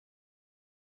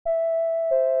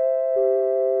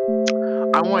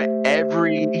I want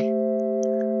every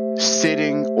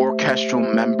sitting orchestral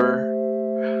member,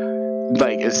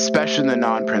 like especially the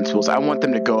non-principals, I want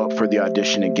them to go up for the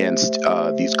audition against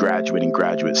these graduating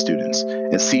graduate students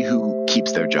and see who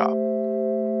keeps their job.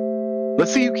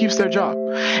 Let's see who keeps their job.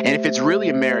 And if it's really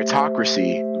a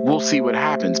meritocracy, we'll see what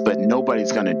happens, but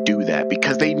nobody's going to do that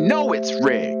because they know it's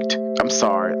rigged. I'm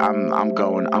sorry. I'm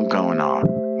going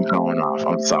off.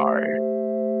 I'm sorry.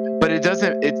 But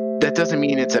that doesn't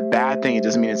mean it's a bad thing. It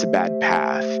doesn't mean it's a bad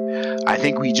path. I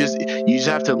think you just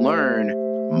have to learn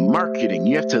marketing.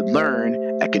 You have to learn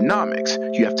economics.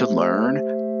 You have to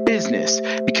learn business.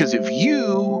 Because if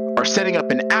you are setting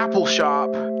up an apple shop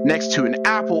next to an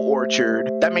apple orchard,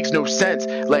 that makes no sense.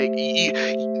 Like,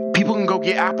 people can go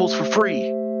get apples for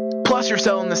free. Plus, you're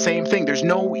selling the same thing. There's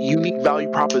no unique value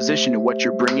proposition in what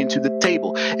you're bringing to the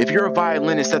table. If you're a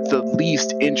violinist, that's the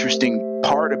least interesting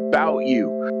part about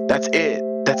you. That's it.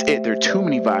 There are too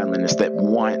many violinists that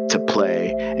want to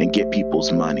play and get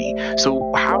people's money.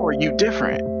 So how are you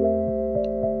different?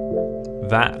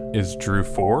 That is Drew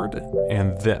Ford,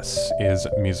 and this is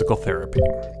Musical Therapy.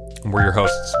 We're your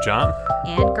hosts, John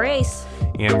and Grace,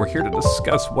 and we're here to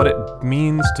discuss what it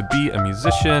means to be a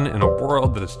musician in a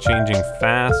world that is changing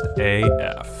fast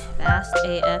AF. Fast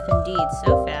AF indeed,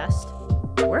 so fast.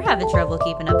 We're having trouble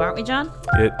keeping up, aren't we, John?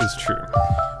 It is true.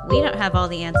 We don't have all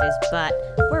the answers, but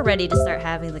we're ready to start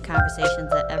having the conversations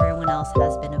that everyone else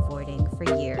has been avoiding for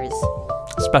years.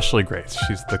 Especially Grace.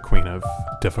 She's the queen of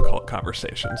difficult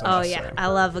conversations. Oh, yeah. Say. I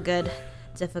love a good,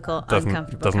 difficult,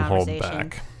 uncomfortable conversation. Hold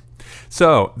back.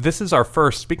 So this is our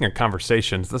first, speaking of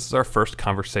conversations, this is our first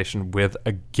conversation with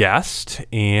a guest,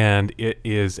 and it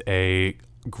is a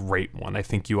great one. I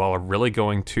think you all are really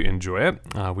going to enjoy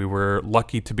it. We were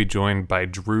lucky to be joined by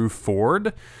Drew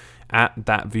Ford at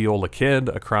That Viola Kid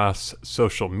across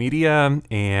social media.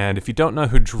 And if you don't know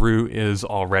who Drew is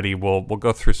already, we'll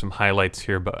go through some highlights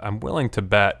here, but I'm willing to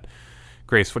bet,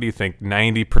 Grace, what do you think?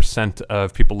 90%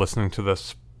 of people listening to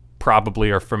this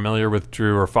probably are familiar with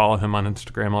Drew or follow him on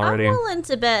Instagram already. I'm willing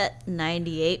to bet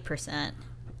 98%.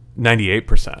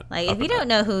 98%. Like, if you don't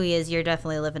know who he is, you're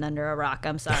definitely living under a rock.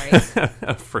 I'm sorry.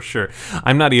 For sure.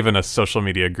 I'm not even a social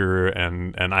media guru,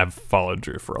 and I've followed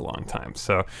Drew for a long time.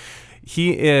 So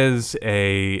he is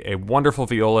a wonderful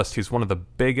violist. He's one of the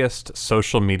biggest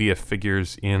social media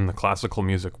figures in the classical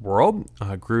music world.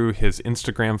 Grew his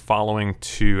Instagram following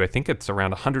to, I think it's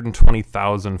around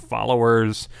 120,000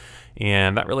 followers.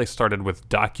 And that really started with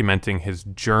documenting his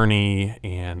journey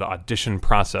and audition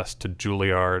process to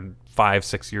Juilliard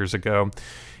 5-6 years ago,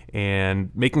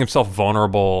 and making himself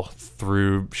vulnerable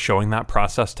through showing that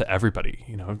process to everybody,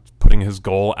 putting his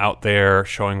goal out there,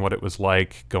 showing what it was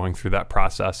like going through that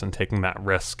process and taking that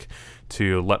risk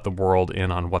to let the world in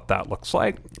on what that looks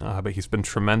like. But he's been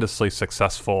tremendously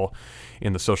successful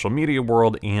in the social media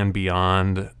world and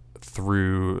beyond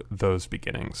through those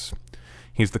beginnings.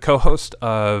 He's the co-host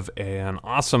of an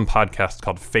awesome podcast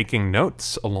called Faking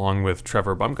Notes, along with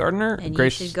Trevor Bumgardner. And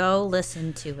Grace, you should go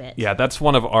listen to it. Yeah, that's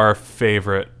one of our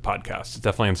favorite podcasts. It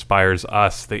definitely inspires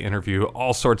us. They interview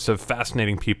all sorts of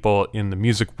fascinating people in the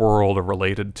music world or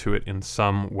related to it in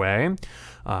some way.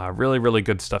 Really, really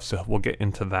good stuff. So we'll get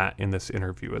into that in this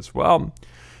interview as well.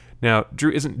 Now,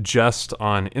 Drew isn't just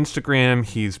on Instagram.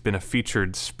 He's been a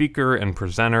featured speaker and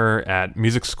presenter at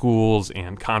music schools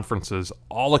and conferences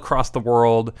all across the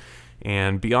world.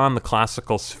 And beyond the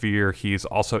classical sphere, he's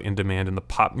also in demand in the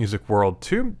pop music world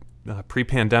too.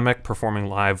 Pre-pandemic, performing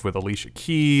live with Alicia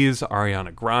Keys,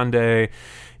 Ariana Grande.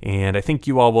 And I think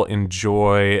you all will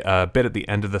enjoy a bit at the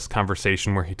end of this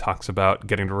conversation where he talks about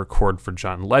getting to record for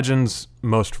John Legend's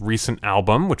most recent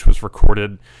album, which was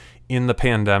recorded in the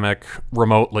pandemic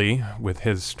remotely with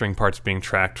his string parts being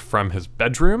tracked from his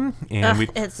bedroom. And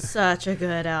it's such a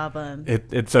good album.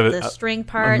 It's the string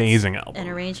parts, amazing album, and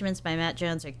arrangements by Matt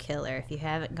Jones are killer. If you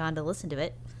haven't gone to listen to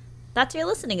it, that's your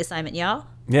listening assignment, y'all.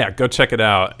 Yeah, go check it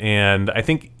out. And I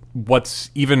think what's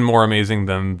even more amazing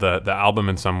than the album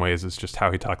in some ways is just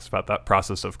how he talks about that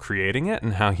process of creating it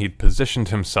and how he positioned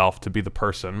himself to be the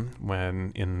person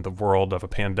when in the world of a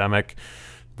pandemic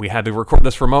we had to record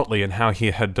this remotely, and how he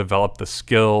had developed the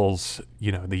skills,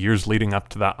 the years leading up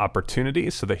to that opportunity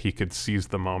so that he could seize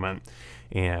the moment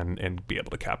and be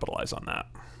able to capitalize on that.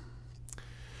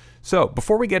 So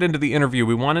before we get into the interview,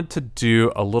 we wanted to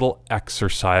do a little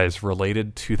exercise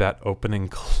related to that opening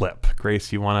clip.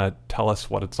 Grace, you want to tell us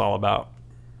what it's all about?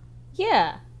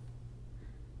 Yeah.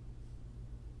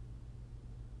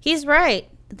 He's right.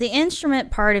 The instrument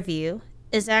part of you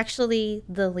is actually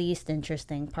the least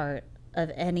interesting part of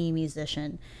any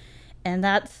musician. And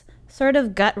that's sort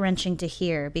of gut-wrenching to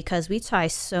hear because we tie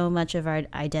so much of our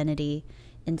identity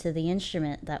into the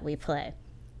instrument that we play.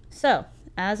 So,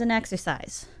 as an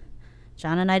exercise,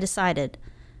 John and I decided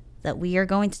that we are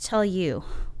going to tell you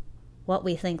what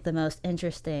we think the most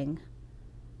interesting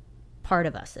part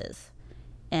of us is.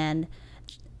 And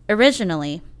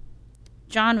originally,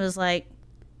 John was like,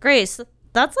 Grace,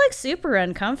 that's like super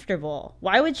uncomfortable.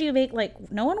 Why would you make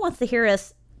no one wants to hear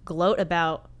us gloat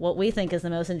about what we think is the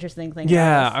most interesting thing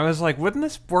Yeah, about us. I was like, wouldn't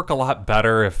this work a lot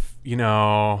better if,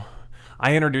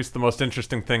 I introduced the most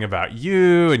interesting thing about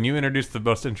you and you introduced the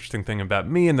most interesting thing about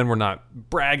me, and then we're not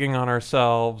bragging on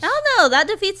ourselves. Oh no, that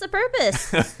defeats the purpose.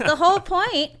 The whole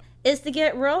point is to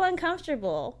get real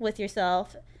uncomfortable with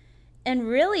yourself and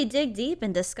really dig deep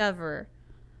and discover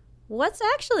what's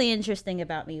actually interesting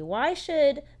about me. Why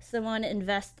should someone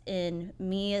invest in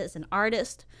me as an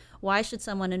artist? Why should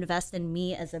someone invest in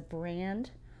me as a brand?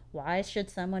 Why should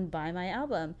someone buy my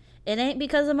album? It ain't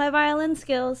because of my violin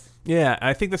skills. Yeah,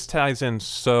 I think this ties in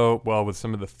so well with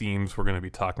some of the themes we're going to be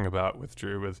talking about with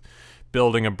Drew, with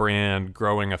building a brand,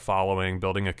 growing a following,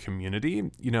 building a community.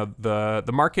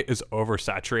 The market is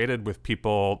oversaturated with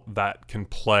people that can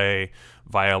play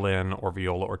violin or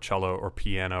viola or cello or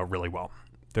piano really well.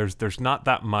 There's not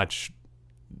that much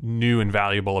new and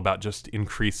valuable about just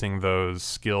increasing those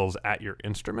skills at your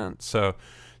instrument. So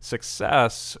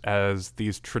success, as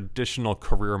these traditional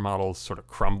career models sort of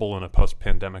crumble in a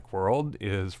post-pandemic world,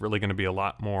 is really going to be a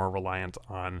lot more reliant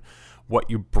on what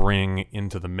you bring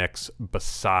into the mix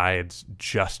besides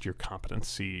just your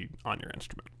competency on your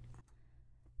instrument.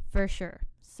 For sure.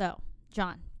 So,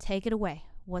 John, take it away.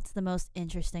 What's the most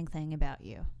interesting thing about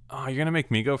you? Oh, you're going to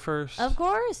make me go first? Of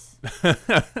course.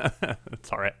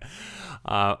 That's all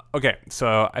right. Okay,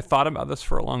 so I thought about this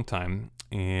for a long time,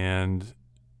 and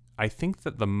I think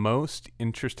that the most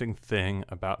interesting thing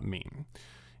about me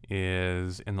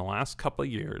is in the last couple of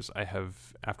years, I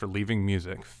have, after leaving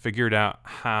music, figured out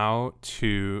how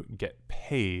to get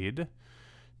paid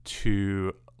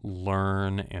to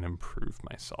learn and improve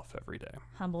myself every day.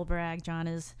 Humble brag, John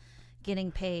is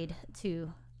getting paid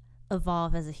to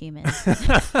evolve as a human.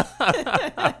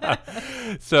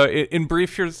 So in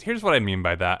brief, here's what I mean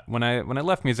by that. When I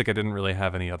left music, I didn't really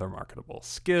have any other marketable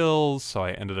skills, so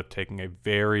I ended up taking a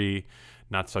very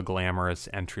not so glamorous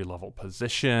entry-level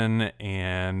position,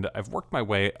 and I've worked my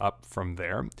way up from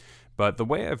there. But the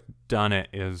way I've done it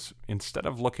is, instead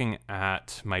of looking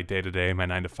at my day-to-day, my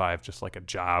 9-to-5, just like a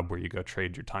job where you go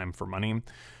trade your time for money,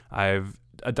 I've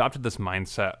adopted this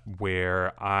mindset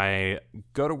where I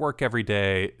go to work every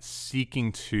day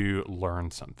seeking to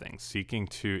learn something, seeking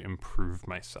to improve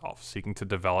myself, seeking to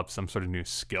develop some sort of new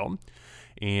skill.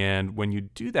 And when you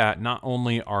do that, not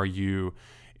only are you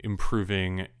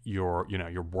improving your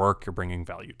work, you're bringing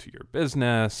value to your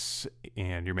business,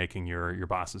 and you're making your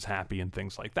bosses happy and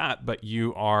things like that, but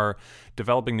you are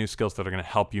developing new skills that are going to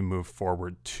help you move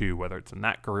forward too, whether it's in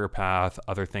that career path,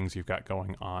 other things you've got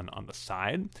going on the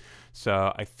side.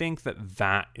 So I think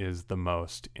that is the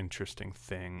most interesting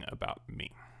thing about me.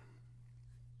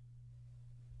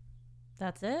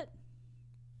 That's it?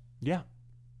 Yeah,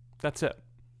 that's it.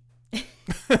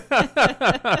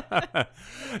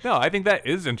 No, I think that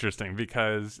is interesting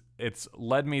because it's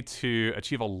led me to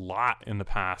achieve a lot in the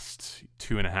past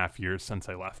 2.5 years since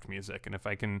I left music. And if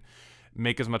I can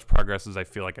make as much progress as I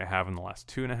feel like I have in the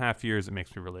last 2.5 years, it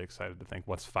makes me really excited to think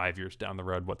what's 5 years down the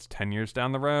road, what's 10 years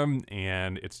down the road.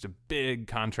 And it's a big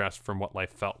contrast from what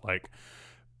life felt like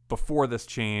before this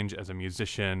change as a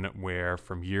musician, where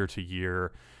from year to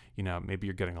year, maybe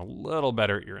you're getting a little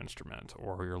better at your instrument,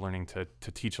 or you're learning to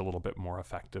teach a little bit more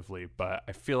effectively. But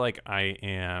I feel like I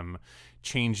am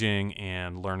changing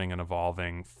and learning and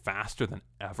evolving faster than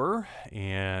ever.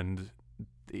 And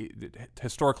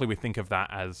historically, we think of that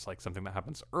as like something that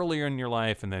happens earlier in your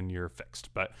life and then you're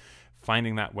fixed. But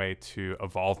finding that way to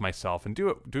evolve myself and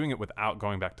doing it without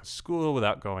going back to school,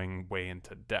 without going way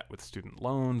into debt with student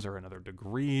loans or another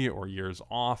degree or years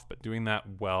off, but doing that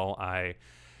while I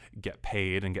get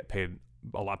paid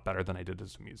a lot better than I did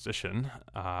as a musician.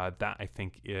 That I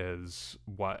think is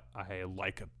what I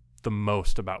like the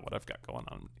most about what I've got going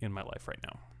on in my life right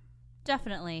now.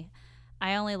 Definitely.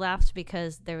 I only laughed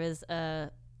because there was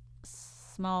a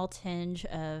small tinge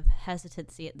of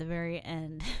hesitancy at the very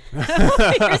end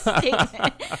of your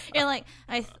statement. You're like,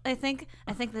 I think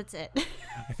that's it.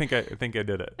 I think I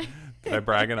did it. Did I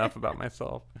brag enough about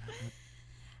myself?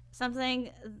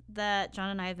 Something that John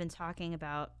and I have been talking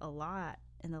about a lot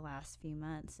in the last few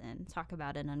months, and talk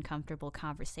about an uncomfortable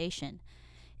conversation,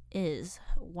 is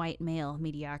white male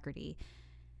mediocrity.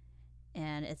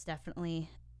 And it's definitely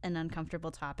an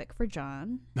uncomfortable topic for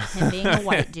John, him being a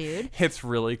white dude. Hits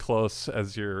really close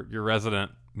as your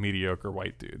resident mediocre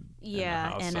white dude.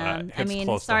 Yeah, in the house. and Hits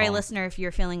close to sorry, home. listener, if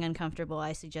you're feeling uncomfortable,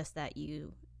 I suggest that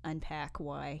you unpack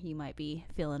why you might be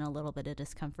feeling a little bit of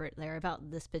discomfort there about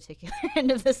this particular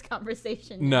end of this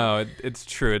conversation. No, it's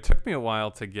true. It took me a while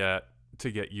to get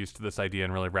used to this idea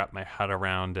and really wrap my head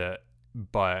around it.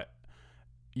 But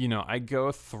I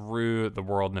go through the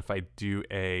world, and if I do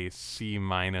a C-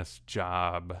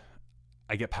 job,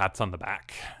 I get pats on the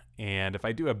back. And if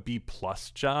I do a B+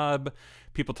 job,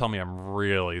 people tell me I'm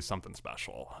really something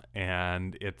special.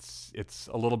 And it's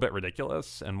a little bit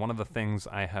ridiculous. And one of the things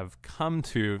I have come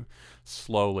to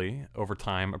slowly over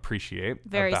time appreciate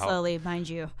very slowly, mind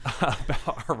you,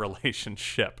 about our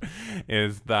relationship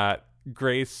is that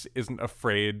Grace isn't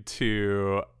afraid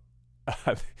to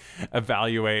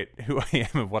evaluate who I am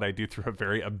and what I do through a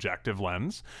very objective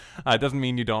lens. It doesn't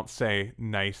mean you don't say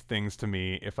nice things to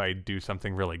me if I do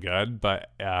something really good, but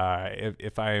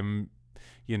if I'm,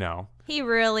 he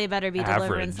really better be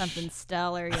delivering average. something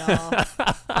stellar, y'all.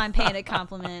 If I'm paying a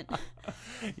compliment.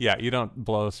 Yeah, you don't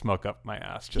blow smoke up my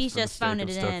ass. He's just phoning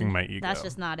it in. My ego. That's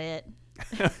just not it.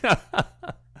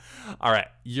 All right,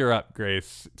 you're up,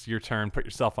 Grace. It's your turn. Put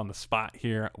yourself on the spot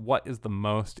here. What is the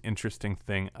most interesting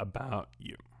thing about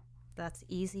you? That's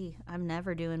easy. I'm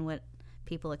never doing what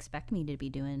people expect me to be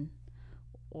doing,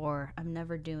 or I'm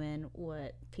never doing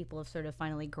what people have sort of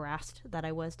finally grasped that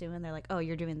I was doing. They're like, oh,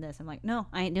 you're doing this. I'm like, no,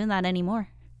 I ain't doing that anymore.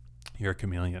 You're a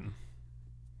chameleon.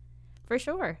 For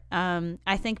sure.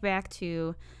 I think back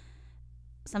to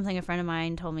something a friend of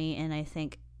mine told me, and I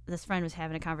think this friend was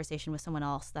having a conversation with someone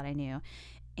else that I knew.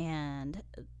 And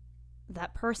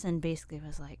that person basically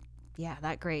was like, yeah,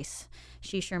 that Grace,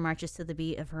 she sure marches to the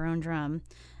beat of her own drum.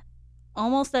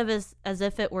 Almost as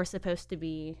if it were supposed to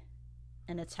be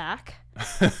an attack.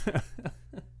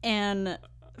 And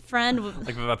friend...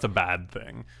 like that's a bad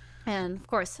thing. And, of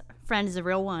course, friend is a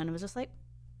real one. It was just like,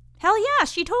 hell yeah,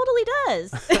 she totally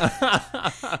does.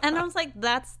 And I was like,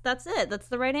 that's it. That's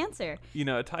the right answer.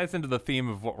 It ties into the theme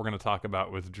of what we're going to talk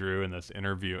about with Drew in this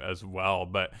interview as well.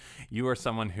 But you are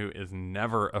someone who is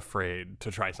never afraid to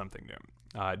try something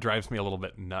new. It drives me a little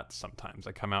bit nuts sometimes.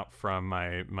 I come out from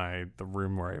the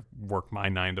room where I work my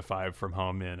 9 to 5 from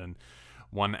home and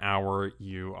 1 hour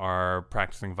you are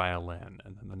practicing violin,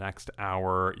 and then the next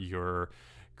hour you're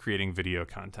creating video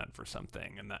content for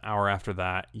something, and the hour after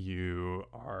that you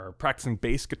are practicing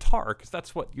bass guitar because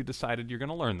that's what you decided you're going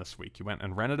to learn this week. You went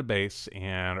and rented a bass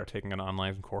and are taking an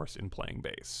online course in playing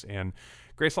bass. And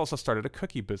Grace also started a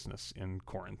cookie business in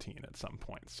quarantine at some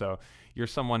point. So you're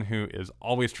someone who is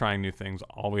always trying new things,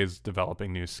 always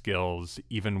developing new skills,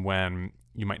 even when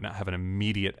you might not have an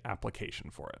immediate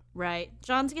application for it. Right.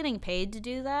 John's getting paid to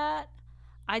do that.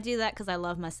 I do that because I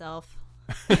love myself.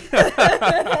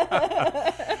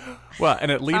 Well,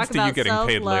 and it leads to you getting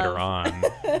paid self-love. later on.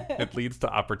 It leads to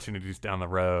opportunities down the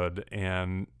road.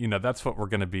 And, that's what we're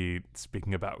going to be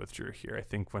speaking about with Drew here. I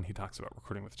think when he talks about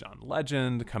recording with John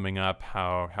Legend coming up,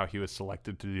 how he was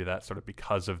selected to do that sort of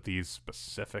because of these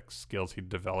specific skills he'd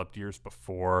developed years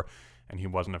before, and he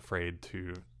wasn't afraid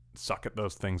to suck at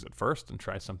those things at first and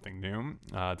try something new.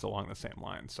 It's along the same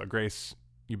line. So, Grace,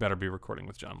 you better be recording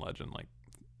with John Legend like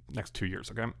next 2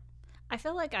 years, okay? I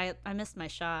feel like I missed my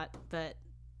shot, but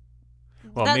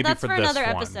well, maybe that's for for this another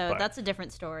one, episode. but That's a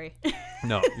different story.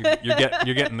 no,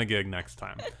 you're getting the gig next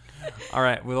time. All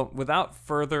right. Well, without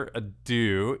further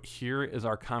ado, here is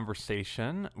our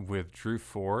conversation with Drew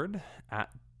Ford at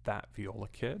That Viola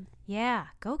Kid. Yeah,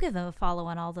 go give him a follow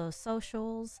on all those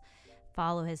socials.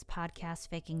 Follow his podcast,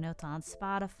 Faking Notes, on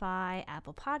Spotify,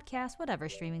 Apple Podcasts, whatever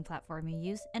streaming platform you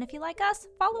use. And if you like us,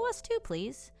 follow us too,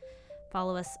 please.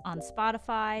 Follow us on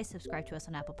Spotify, subscribe to us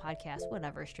on Apple Podcasts,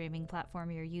 whatever streaming platform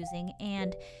you're using.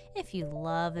 And if you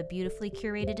love a beautifully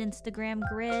curated Instagram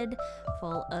grid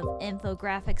full of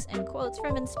infographics and quotes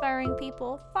from inspiring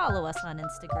people, follow us on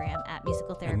Instagram at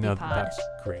Musical Therapy No, Pod. that's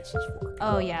Grace's work.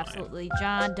 Oh, yeah, absolutely.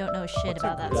 John, don't know shit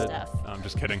about that stuff. I'm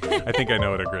just kidding. I think I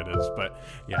know what a grid is, but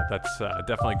yeah, that's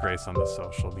definitely Grace on the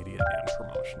social media and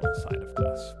promotional side of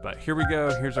this. But here we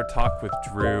go. Here's our talk with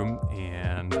Drew,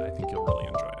 and I think you'll really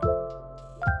enjoy it.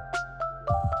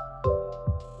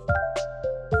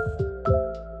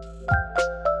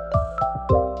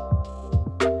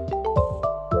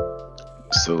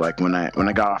 So like when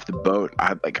I got off the boat, I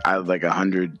had like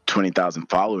 120,000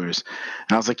 followers,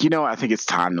 and I was like, I think it's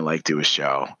time to like do a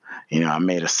show. I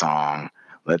made a song.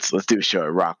 Let's do a show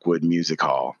at Rockwood Music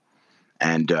Hall,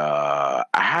 and I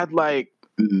had like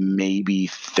maybe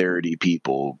 30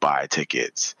 people buy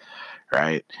tickets.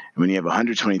 Right? When you have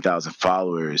 120,000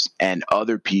 followers and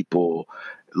other people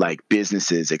like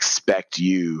businesses expect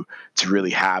you to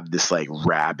really have this like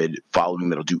rabid following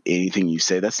that'll do anything you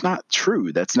say. That's not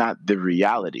true. That's not the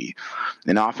reality.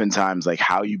 And oftentimes like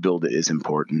how you build it is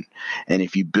important. And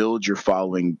if you build your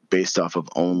following based off of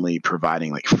only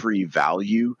providing like free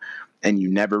value, and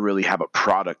you never really have a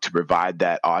product to provide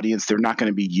that audience, they're not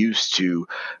going to be used to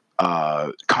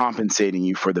compensating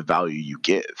you for the value you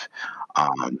give.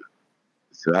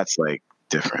 So that's like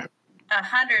different. 100%.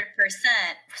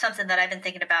 Something that I've been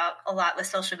thinking about a lot with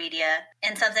social media,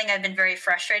 and something I've been very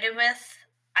frustrated with.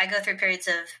 I go through periods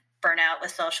of burnout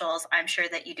with socials. I'm sure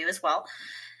that you do as well.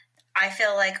 I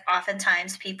feel like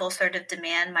oftentimes people sort of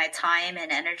demand my time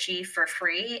and energy for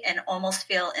free and almost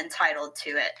feel entitled to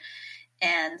it.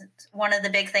 And one of the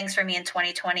big things for me in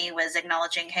 2020 was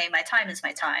acknowledging, hey, my time is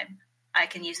my time. I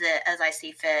can use it as I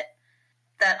see fit.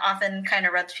 That often kind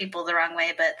of rubs people the wrong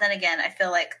way. But then again, I feel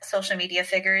like social media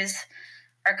figures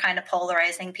are kind of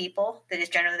polarizing people. They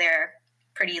just generally, they're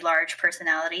pretty large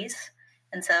personalities.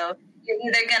 And so you're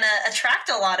either going to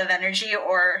attract a lot of energy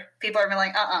or people are going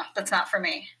to be like, that's not for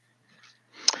me.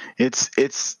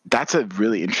 That's a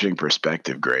really interesting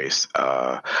perspective, Grace.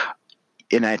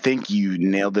 And I think you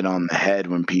nailed it on the head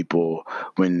when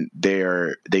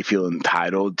they feel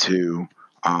entitled to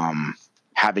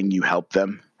having you help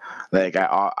them. Like I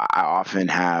often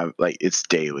have, like, it's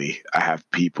daily. I have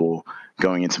people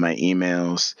going into my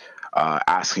emails,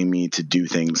 asking me to do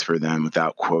things for them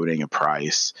without quoting a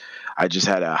price. I just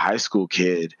had a high school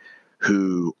kid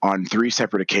who on 3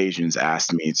 separate occasions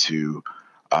asked me to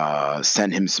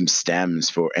send him some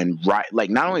stems and write, like,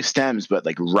 not only stems, but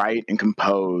like write and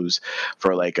compose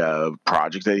for like a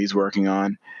project that he's working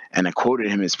on. And I quoted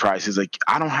him his price. He's like,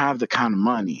 I don't have the kind of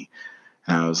money.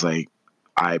 And I was like,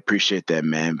 I appreciate that,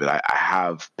 man, but I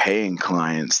have paying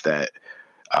clients that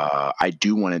I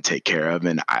do want to take care of.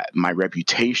 And my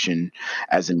reputation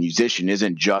as a musician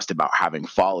isn't just about having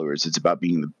followers. It's about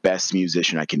being the best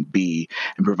musician I can be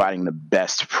and providing the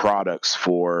best products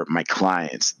for my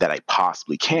clients that I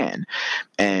possibly can.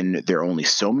 And there are only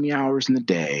so many hours in the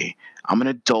day. I'm an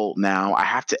adult now. I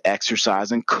have to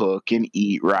exercise and cook and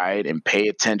eat right and pay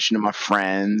attention to my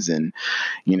friends and,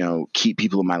 keep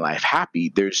people in my life happy.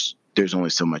 There's only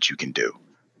so much you can do.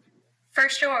 For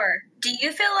sure. Do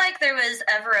you feel like there was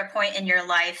ever a point in your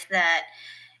life that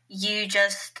you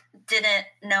just didn't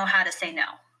know how to say no?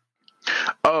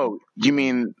 Oh, you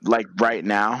mean like right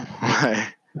now?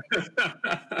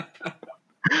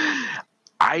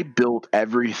 I built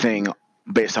everything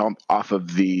based off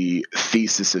of the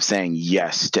thesis of saying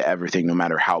yes to everything, no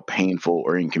matter how painful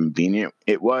or inconvenient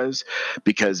it was,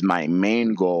 because my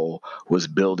main goal was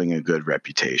building a good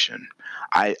reputation.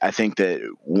 I think that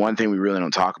one thing we really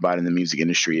don't talk about in the music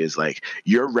industry is like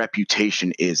your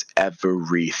reputation is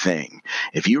everything.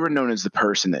 If you are known as the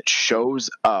person that shows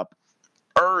up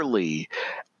early,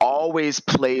 always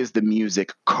plays the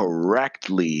music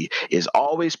correctly, is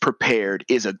always prepared,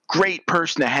 is a great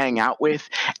person to hang out with,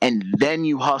 and then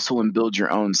you hustle and build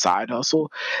your own side hustle,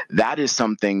 that is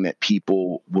something that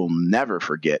people will never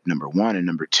forget, number one. And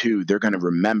number two, they're going to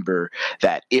remember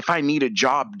that if I need a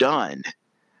job done,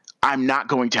 I'm not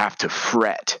going to have to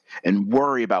fret and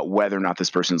worry about whether or not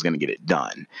this person is going to get it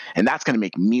done. And that's going to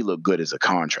make me look good as a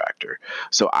contractor.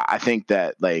 So I think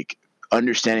that, like,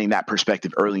 understanding that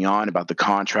perspective early on about the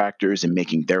contractors and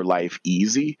making their life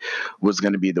easy was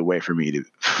going to be the way for me to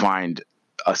find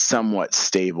a somewhat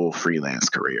stable freelance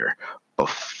career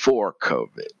before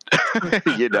COVID.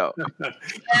 Yeah,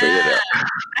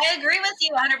 I agree with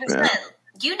you 100%. Yeah.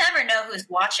 You never know who's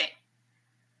watching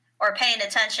or paying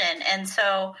attention. And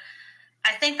so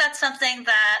I think that's something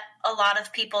that a lot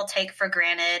of people take for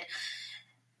granted.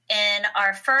 In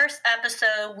our first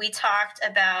episode, we talked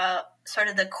about sort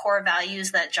of the core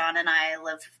values that John and I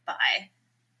live by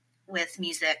with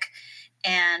music.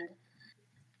 And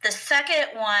the second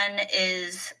one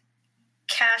is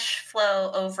cash flow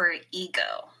over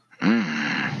ego.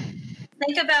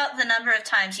 Think about the number of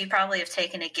times you probably have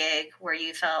taken a gig where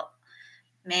you felt,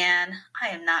 man, I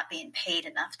am not being paid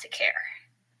enough to care.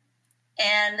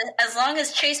 And as long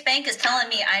as Chase Bank is telling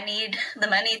me I need the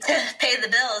money to pay the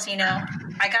bills,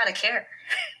 I gotta care.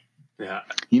 Yeah.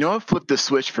 You know what flipped the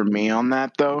switch for me on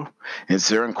that, though? Is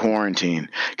during quarantine.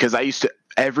 Because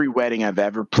every wedding I've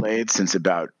ever played since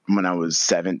about when I was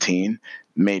 17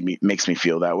 makes me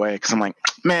feel that way. Because I'm like,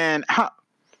 man,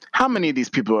 how many of these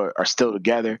people are still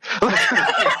together?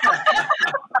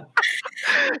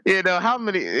 How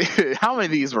many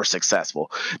of these were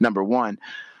successful? Number one.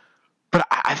 But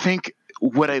I think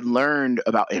what I learned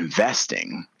about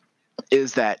investing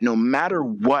is that no matter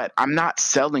what, I'm not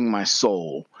selling my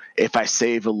soul if I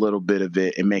save a little bit of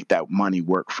it and make that money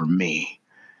work for me.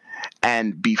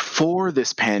 And before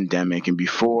this pandemic and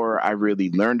before I really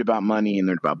learned about money and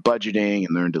learned about budgeting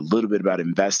and learned a little bit about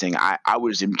investing, I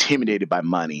was intimidated by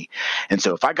money. And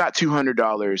so if I got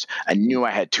 $200, I knew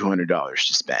I had $200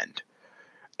 to spend.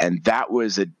 And that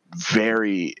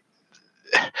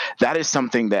is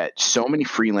something that so many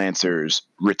freelancers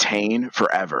retain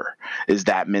forever, is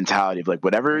that mentality of like,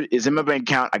 whatever is in my bank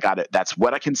account, I got it. That's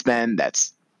what I can spend.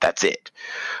 That's it.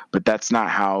 But that's not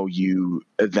how you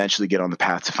eventually get on the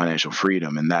path to financial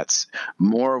freedom. And that's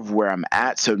more of where I'm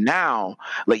at. So now,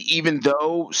 like, even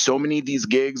though so many of these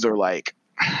gigs are like,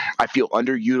 I feel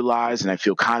underutilized and I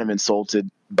feel kind of insulted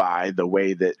by the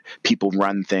way that people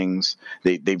run things.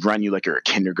 They run you like you're a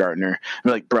kindergartner.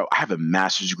 I'm like, bro, I have a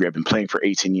master's degree. I've been playing for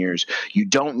 18 years. You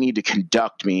don't need to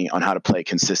conduct me on how to play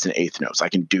consistent eighth notes. I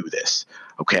can do this.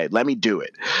 Okay, let me do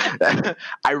it.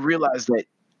 I realized that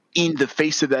in the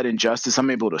face of that injustice, I'm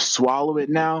able to swallow it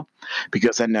now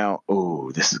because I know,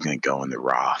 oh, this is going to go in the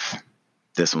Roth.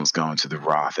 This one's going to the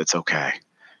Roth. It's okay.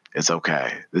 It's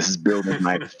okay. This is building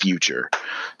my future.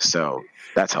 So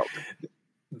that's helping.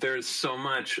 There's so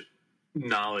much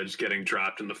knowledge getting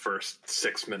dropped in the first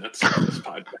 6 minutes of this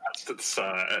podcast. It's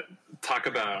talk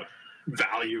about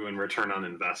value and return on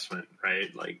investment,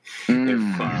 right? Like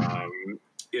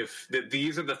if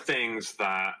these are the things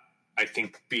that I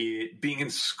think being in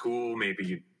school, maybe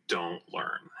you don't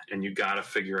learn and you got to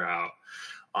figure out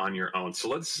on your own. So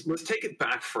let's take it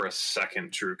back for a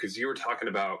second, Drew, because you were talking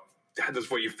about this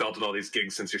is what you felt at all these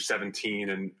gigs since you're 17.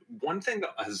 And one thing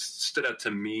that has stood out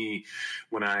to me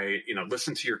when I,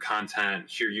 listen to your content,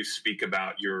 hear you speak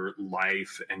about your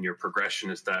life and your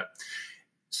progression is that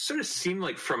sort of seemed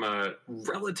like from a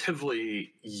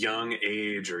relatively young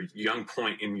age or young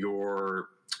point in your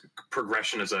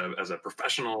progression as a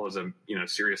professional, as a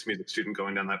serious music student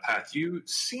going down that path, you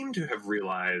seem to have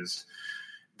realized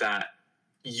that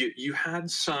you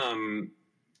had some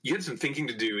thinking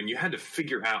to do and you had to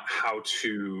figure out how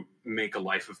to make a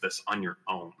life of this on your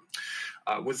own.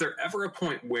 Was there ever a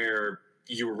point where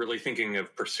you were really thinking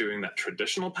of pursuing that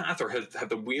traditional path, or have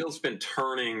the wheels been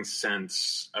turning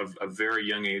since a very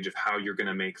young age of how you're going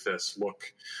to make this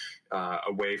look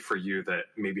a way for you that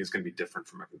maybe is going to be different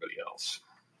from everybody else?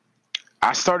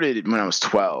 I started when I was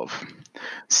 12,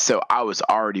 so I was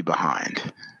already behind.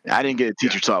 I didn't get a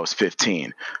teacher till I was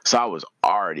 15, so I was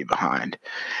already behind.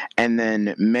 And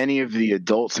then many of the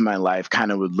adults in my life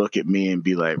kind of would look at me and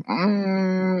be like,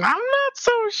 I'm not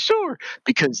so sure,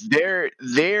 because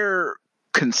their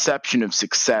conception of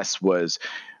success was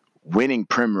winning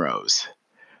Primrose,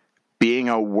 being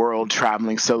a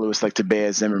world-traveling soloist like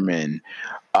Tabea Zimmerman,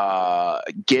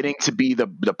 getting to be the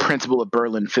principal of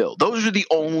Berlin Phil. Those are the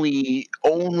only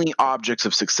objects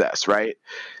of success, right?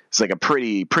 It's like a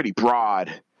pretty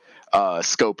broad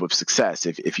scope of success,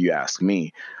 if you ask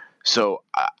me. So,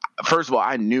 first of all,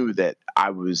 I knew that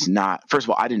I was not. First of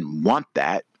all, I didn't want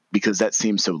that because that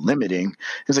seems so limiting.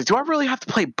 It's like, do I really have to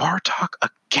play Bartok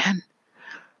again?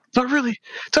 Do I really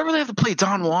have to play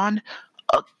Don Juan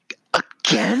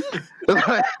again?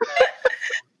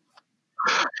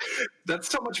 That's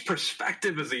so much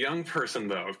perspective as a young person,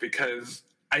 though, because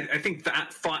I think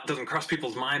that thought doesn't cross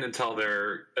people's mind until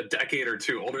they're a decade or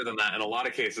two older than that in a lot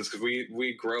of cases, because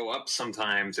we grow up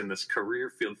sometimes in this career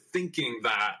field thinking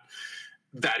that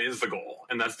is the goal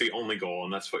and that's the only goal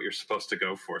and that's what you're supposed to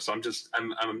go for. So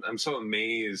I'm so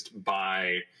amazed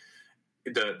by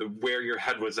the where your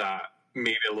head was at,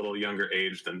 maybe a little younger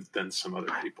age than some other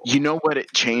people. You know what?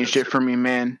 It changed it for me,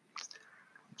 man.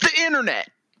 The internet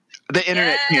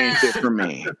changed it for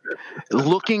me.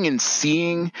 Looking and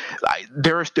seeing,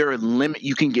 there are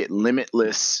you can get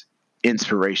limitless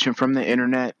inspiration from the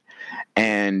internet.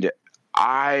 And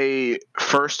I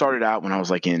first started out when I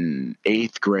was like in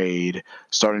 8th grade,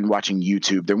 started watching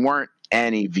YouTube. There weren't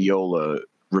any viola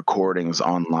recordings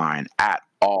online at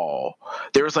all.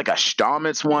 There was like a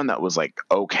Stamitz one that was like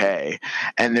okay,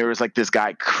 and there was like this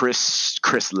guy Chris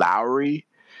Lowry,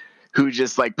 who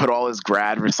just like put all his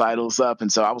grad recitals up.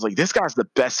 And so I was like, this guy's the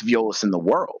best violist in the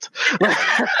world.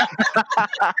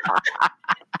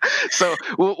 So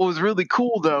what was really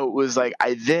cool though was like,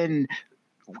 I then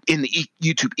in the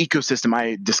YouTube ecosystem,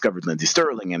 I discovered Lindsey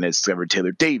Sterling and I discovered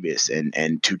Taylor Davis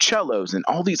and Two Cellos and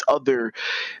all these other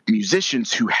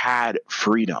musicians who had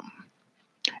freedom.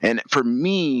 And for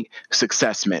me,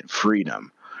 success meant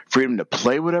freedom to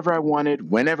play whatever I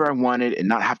wanted, whenever I wanted, and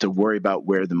not have to worry about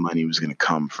where the money was going to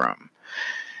come from.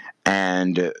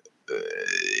 And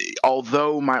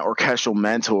although my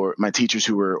teachers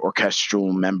who were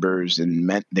orchestral members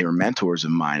and they were mentors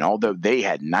of mine, although they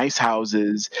had nice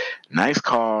houses, nice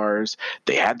cars,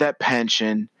 they had that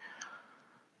pension,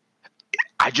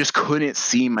 I just couldn't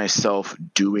see myself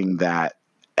doing that.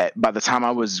 By the time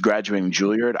I was graduating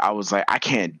Juilliard, I was like, I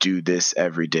can't do this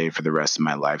every day for the rest of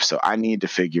my life. So I need to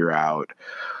figure out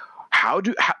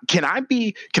can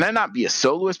I not be a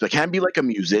soloist, but can I be like a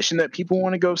musician that people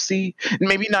want to go see?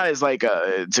 Maybe not as like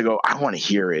to go, I want to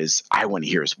hear his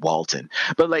Walton,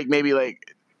 but like maybe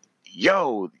like,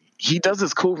 yo, he does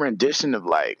this cool rendition of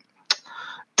like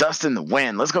Dust in the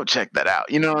Wind. Let's go check that out.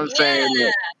 You know what I'm saying?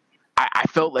 Like, I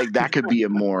felt like that could be a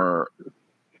more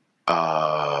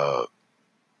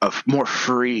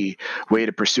free way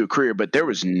to pursue a career, but there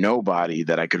was nobody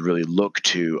that I could really look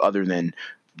to other than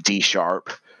D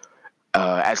Sharp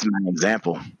as my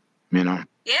example, you know.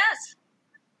 Yes.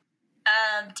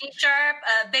 D Sharp,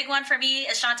 a big one for me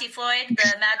is Shanti Floyd,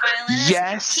 the mad violinist.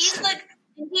 Yes.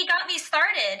 He got me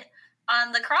started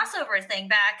on the crossover thing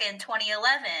back in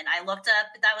 2011. I looked up,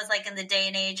 that was like in the day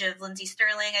and age of Lindsey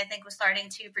Sterling, I think, was starting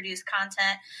to produce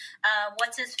content.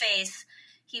 What's his face?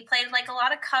 He played like a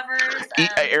lot of covers.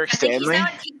 Eric Stanley?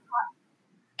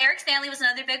 Eric Stanley was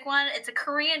another big one. It's a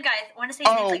Korean guy. I want to say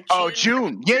his name's like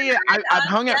June. Yeah. I've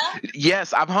hung out.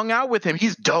 Yes, I've hung out with him.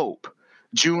 He's dope.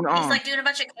 June. He's like doing a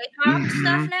bunch of K-pop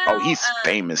stuff now. Oh, he's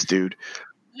famous, dude.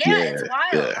 Yeah, it's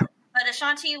wild. Yeah. But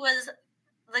Ashanti was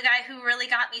the guy who really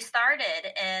got me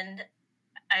started, and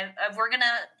we're gonna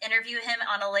interview him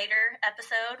on a later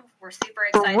episode. We're super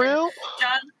excited. For real?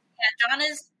 John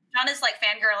is like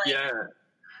fangirling. Yeah,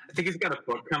 I think he's got a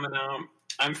book coming out.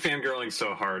 I'm fangirling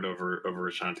so hard over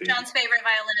Ashanti. John's favorite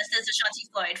violinist is Ashanti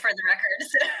Floyd, for the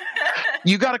record.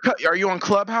 You got to. Are you on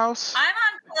Clubhouse? I'm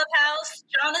on Clubhouse.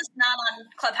 John is not on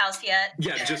Clubhouse yet.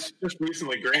 Yeah, just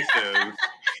recently Grace is.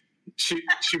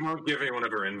 She won't give me one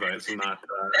of her invites. I'm not.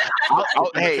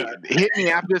 Hey, hit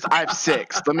me after this. I have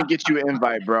 6. Let me get you an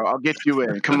invite, bro. I'll get you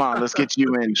in. Come on, let's get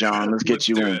you in, John. Let's get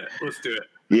you in. Let's do it.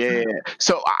 Yeah.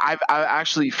 So I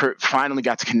actually finally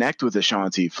got to connect with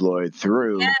Ashanti Floyd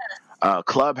through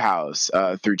Clubhouse,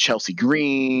 through Chelsea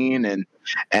Green and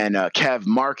Kev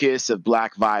Marcus of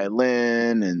Black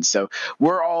Violin, and so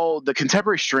we're all the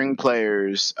contemporary string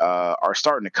players are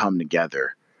starting to come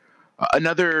together.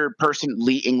 Another person,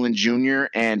 Lee England Jr.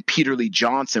 and Peter Lee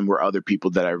Johnson, were other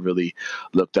people that I really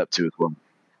looked up to as well.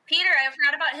 Peter, I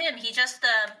forgot about him. He just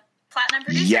platinum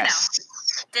producer now.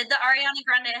 Did the Ariana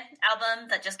Grande album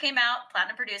that just came out,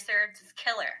 platinum producer, just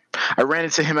killer. I ran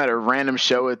into him at a random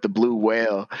show at the Blue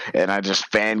Whale, and I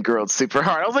just fangirled super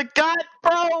hard. I was like, God,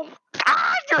 bro,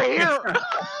 you're here.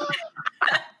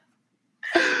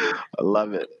 I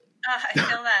love it. I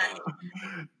feel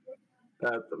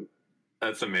that.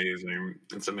 That's amazing.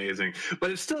 It's amazing, but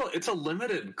it's a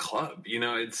limited club. You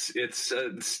know, it's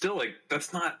still like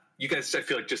that's not. You guys, I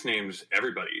feel like just names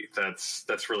everybody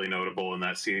that's really notable in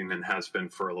that scene and has been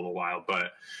for a little while.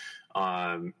 But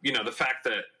you know, the fact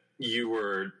that you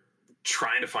were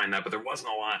trying to find that, but there wasn't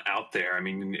a lot out there. I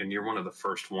mean, and you're one of the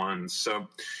first ones. So,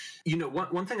 you know,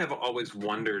 one thing I've always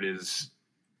wondered is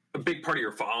a big part of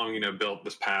your following, you know, built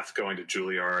this path going to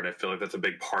Juilliard. I feel like that's a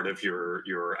big part of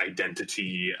your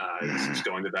identity, is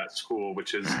going to that school,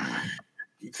 which is,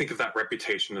 you think of that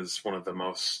reputation as one of the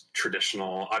most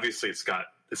traditional. Obviously, it's got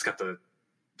the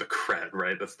cred,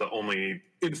 right? That's the only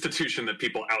institution that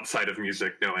people outside of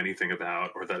music know anything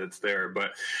about, or that it's there.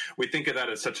 But we think of that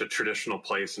as such a traditional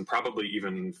place, and probably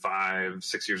even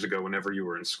 5-6 years ago, whenever you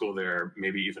were in school there,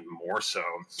 maybe even more so.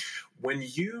 When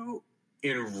you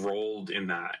enrolled in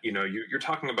that, you know, you're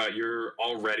talking about you're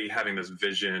already having this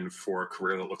vision for a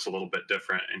career that looks a little bit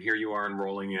different, and here you are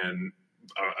enrolling in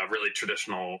a really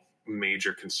traditional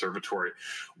major conservatory.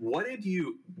 What did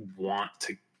you want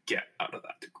to get out of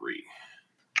that degree?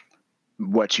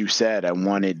 What you said.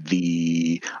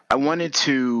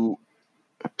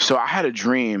 So I had a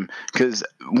dream, because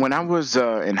when I was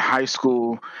in high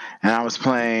school and I was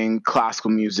playing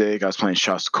classical music, I was playing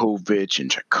Shostakovich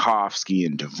and Tchaikovsky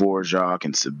and Dvorak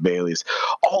and Sibelius,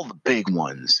 all the big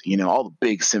ones, you know, all the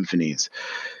big symphonies.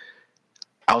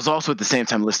 I was also at the same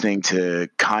time listening to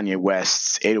Kanye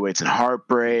West's 808s and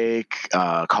Heartbreak,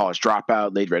 College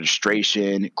Dropout, Late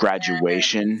Registration,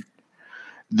 Graduation.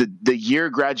 The year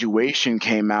Graduation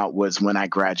came out was when I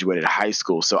graduated high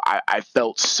school. So I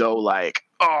felt so like,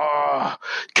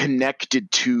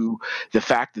 connected to the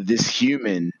fact that this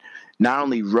human not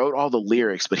only wrote all the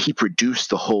lyrics, but he produced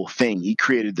the whole thing. He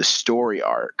created the story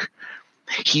arc.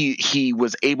 He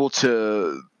was able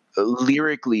to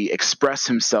lyrically express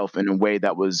himself in a way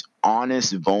that was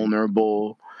honest,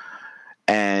 vulnerable,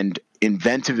 and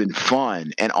inventive and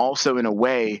fun, and also in a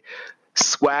way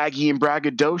swaggy and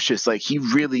braggadocious. Like, he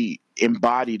really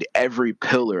embodied every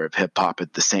pillar of hip hop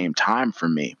at the same time for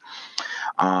me.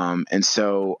 And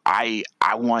so I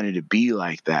wanted to be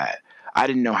like that. I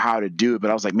didn't know how to do it,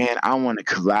 but I was like, man, I want to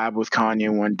collab with Kanye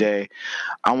one day.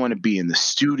 I want to be in the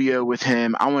studio with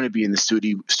him. I want to be in the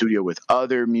studio with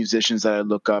other musicians that I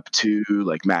look up to,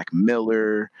 like Mac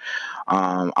Miller.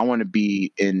 I want to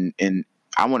be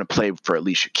I want to play for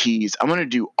Alicia Keys. I want to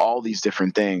do all these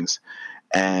different things.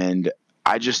 And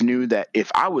I just knew that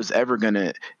if I was ever going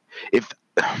to, if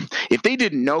they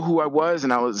didn't know who I was,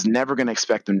 and I was never going to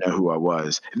expect them to know who I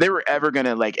was, if they were ever going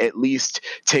to like at least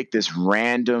take this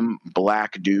random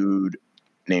black dude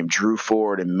named Drew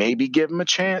Ford and maybe give him a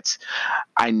chance,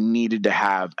 I needed to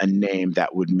have a name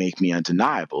that would make me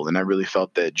undeniable. And I really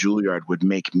felt that Juilliard would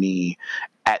make me,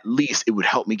 at least it would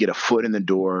help me get a foot in the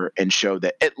door and show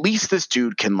that at least this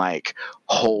dude can like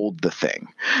hold the thing.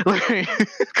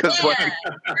 Because for sure.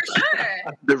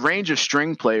 The range of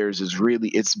string players is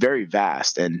it's very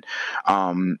vast. And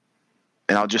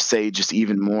I'll just say just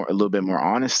even more, a little bit more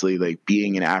honestly, like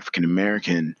being an African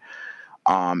American,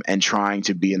 and trying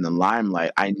to be in the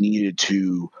limelight, I needed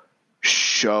to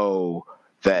show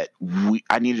that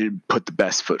I needed to put the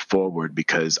best foot forward,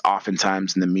 because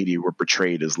oftentimes in the media we're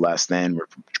portrayed as less than, we're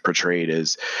portrayed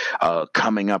as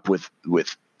coming up with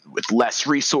less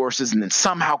resources and then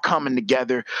somehow coming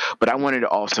together. But I wanted to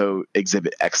also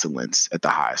exhibit excellence at the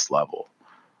highest level.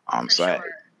 So sure.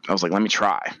 I was like, let me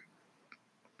try,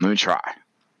 you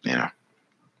know.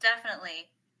 Definitely.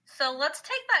 So let's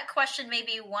take that question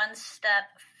maybe one step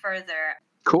further.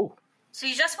 Cool. So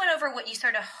you just went over what you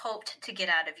sort of hoped to get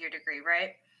out of your degree,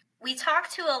 right? We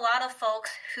talked to a lot of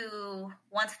folks who,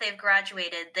 once they've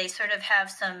graduated, they sort of have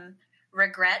some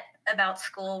regret about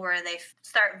school, where they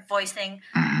start voicing,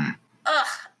 ugh,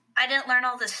 I didn't learn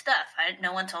all this stuff.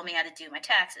 No one told me how to do my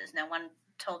taxes. No one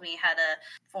told me how to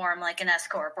form like an S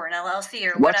Corp or an LLC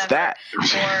or whatever. What's that?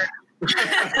 Or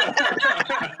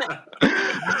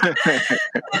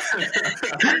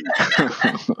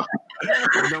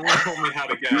no one told me how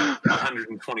to get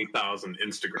 120,000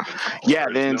 Instagram followers. Yeah,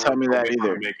 they didn't tell me that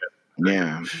either.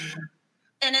 Yeah.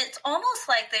 And it's almost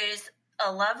like there's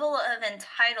a level of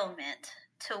entitlement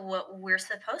to what we're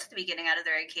supposed to be getting out of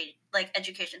their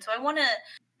education. So I'm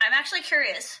actually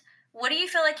curious, what do you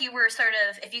feel like you were sort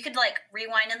of, if you could like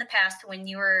rewind in the past when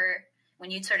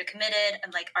you'd sort of committed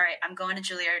and like, all right, I'm going to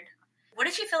Juilliard, what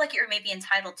did you feel like you were maybe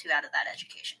entitled to out of that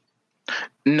education?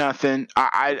 Nothing.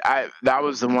 I that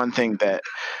was the one thing that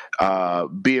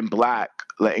being black,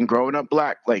 like, and growing up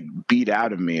black, like, beat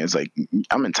out of me. Is like,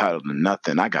 I'm entitled to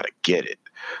nothing. I gotta get it.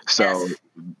 So yes.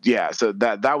 Yeah, so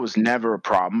that was never a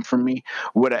problem for me.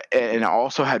 And I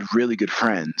also had really good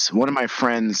friends. One of my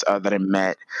friends that I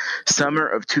met summer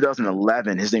of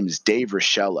 2011, his name is Dave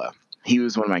Rochella. He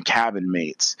was one of my cabin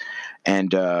mates,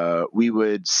 and we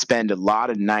would spend a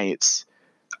lot of nights.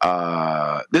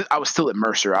 I was still at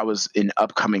Mercer. I was an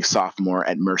upcoming sophomore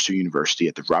at Mercer University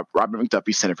at the Robert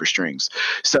McDuffie Center for Strings.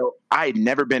 So I had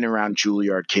never been around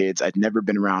Juilliard kids. I'd never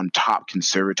been around top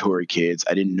conservatory kids.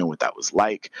 I didn't know what that was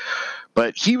like.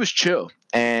 But he was chill.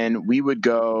 And we would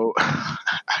go,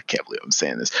 I can't believe I'm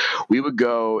saying this. We would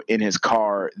go in his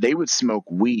car. They would smoke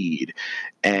weed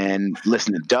and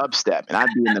listen to dubstep. And I'd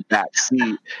be in the back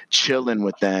seat chilling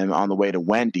with them on the way to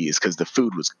Wendy's because the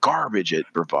food was garbage at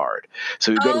Brevard.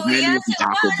 So we'd go to Wendy's and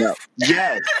Taco Bell.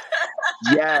 Yes.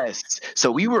 Yes.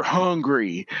 So we were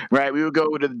hungry, right? We would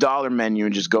go to the dollar menu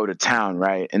and just go to town,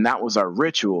 right? And that was our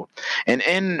ritual. And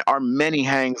in our many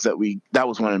hangs that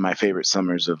was one of my favorite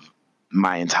summers of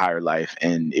my entire life,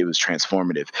 and it was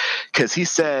transformative because he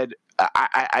said,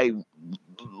 I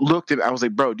looked at, I was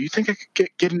like, bro, do you think I could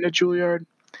get into Juilliard?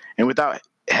 And without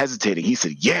hesitating, he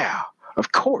said, yeah,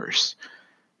 of course,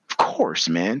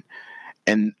 man.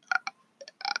 And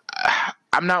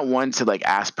I'm not one to like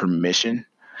ask permission,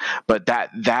 but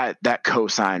that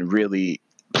cosign really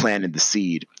planted the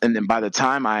seed. And then by the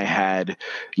time I had,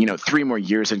 3 more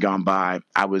years had gone by,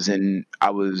 I'd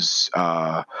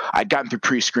gotten through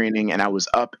pre-screening and I was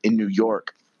up in New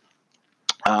York,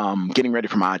 getting ready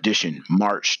for my audition,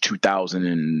 March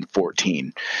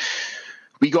 2014.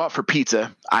 We go out for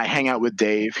pizza. I hang out with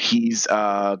Dave. He's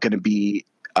going to be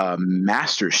a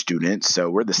master's student, so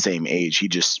we're the same age. He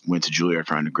just went to Juilliard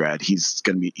for undergrad. He's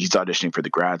auditioning for the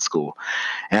grad school.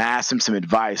 And I asked him some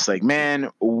advice, like, man,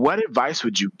 what advice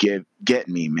would you get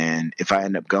me, man, if I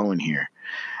end up going here?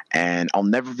 And I'll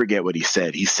never forget what he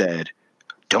said. He said,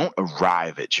 don't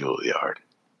arrive at Juilliard.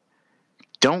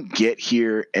 Don't get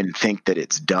here and think that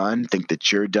it's done, think that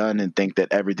you're done, and think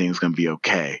that everything's going to be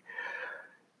okay.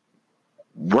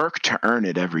 Work to earn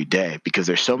it every day, because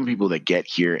there's so many people that get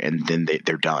here and then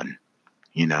they're done,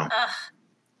 Dang,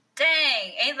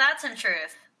 ain't that some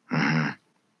truth? Mm-hmm.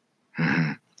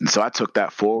 Mm-hmm. And so I took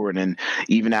that forward, and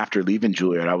even after leaving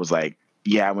Juilliard, I was like,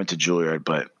 yeah, I went to Juilliard,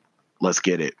 but let's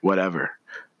get it, whatever.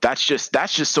 That's just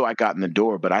so I got in the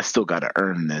door, but I still got to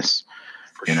earn this.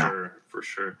 For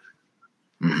sure.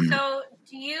 Mm-hmm. So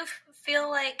do you feel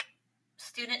like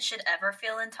students should ever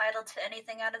feel entitled to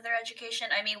anything out of their education?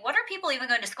 I mean, what are people even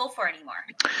going to school for anymore?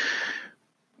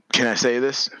 Can I say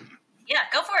this? Yeah,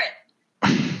 go for it.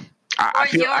 I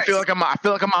feel like I'm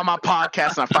on my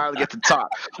podcast and I finally get to talk.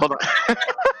 Hold on.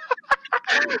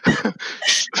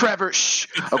 Shh, Trevor. Shh.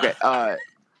 Okay. I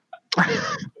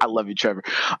love you, Trevor.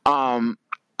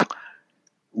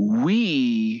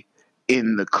 We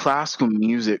in the classical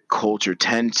music culture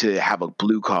tend to have a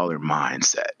blue collar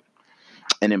mindset,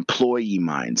 an employee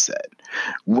mindset,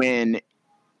 when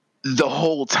the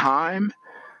whole time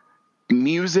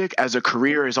music as a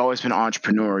career has always been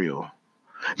entrepreneurial.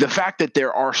 The fact that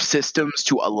there are systems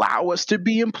to allow us to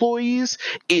be employees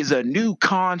is a new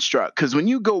construct. Because when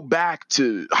you go back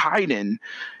to Haydn,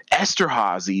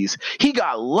 Esterhazy's, he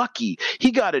got lucky.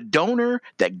 He got a donor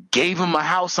that gave him a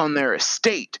house on their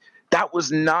estate. That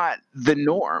was not the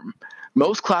norm.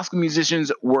 Most classical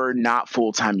musicians were not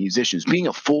full-time musicians. Being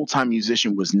a full-time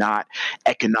musician was not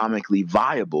economically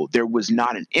viable. There was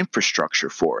not an infrastructure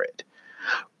for it.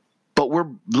 But we're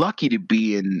lucky to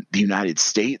be in the United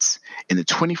States in the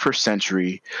 21st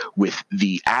century with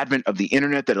the advent of the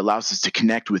internet that allows us to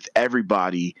connect with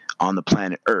everybody on the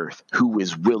planet Earth who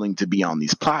is willing to be on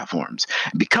these platforms.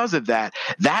 Because of that,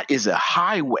 that is a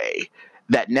highway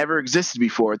that never existed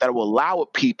before that will allow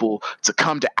people to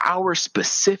come to our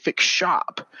specific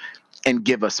shop and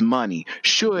give us money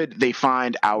should they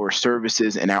find our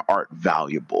services and our art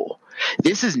valuable.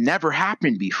 This has never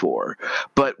happened before,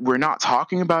 but we're not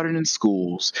talking about it in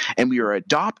schools, and we are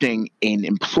adopting an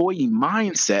employee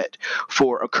mindset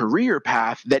for a career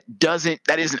path that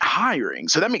isn't hiring.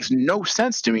 So that makes no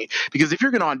sense to me, because if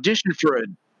you're going to audition for a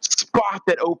spot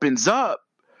that opens up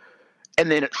and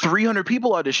then 300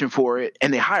 people audition for it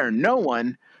and they hire no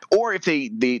one, or if they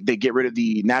get rid of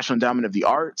the National Endowment of the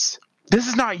Arts, this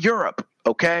is not Europe,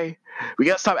 okay? We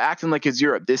got to stop acting like it's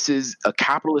Europe. This is a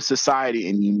capitalist society,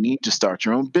 and you need to start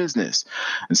your own business.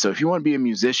 And so if you want to be a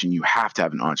musician, you have to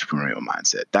have an entrepreneurial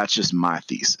mindset. That's just my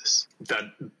thesis.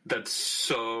 That's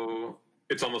so –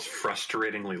 it's almost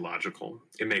frustratingly logical.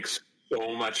 It makes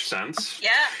so much sense.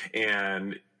 Yeah.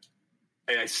 And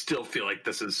I still feel like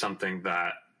this is something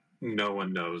that no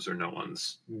one knows or no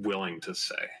one's willing to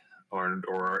say.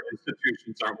 Or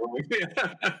institutions aren't willing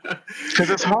to. Because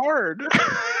it's hard. Well, I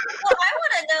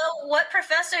want to know what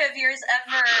professor of yours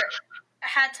ever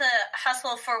had to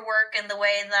hustle for work in the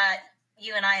way that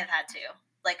you and I have had to,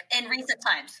 like in recent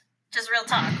times. Just real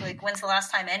talk. Like, when's the last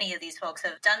time any of these folks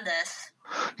have done this?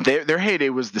 Their heyday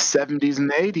was the 70s and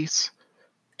the 80s.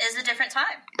 Is a different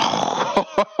time.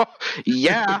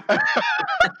 Yeah. And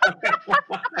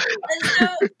so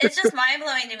it's just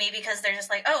mind-blowing to me, because they're just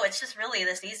like, oh, it's just really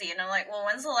this easy. And I'm like, well,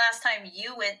 when's the last time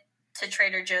you went to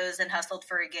Trader Joe's and hustled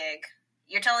for a gig?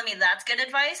 You're telling me that's good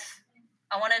advice?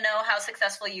 I want to know how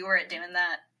successful you were at doing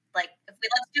that. Like,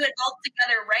 let's do it all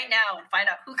together right now and find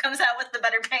out who comes out with the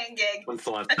better paying gig. When's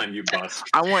the last time you bust?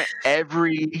 I want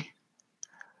every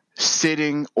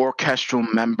sitting orchestral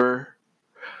member,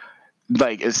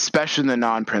 like especially the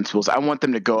non-principals, I want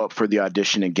them to go up for the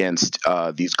audition against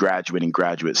these graduating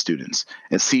graduate students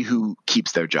and see who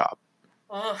keeps their job.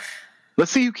 Oof.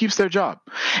 Let's see who keeps their job.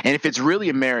 And if it's really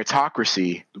a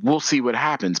meritocracy, we'll see what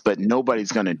happens. But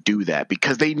nobody's going to do that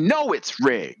because they know it's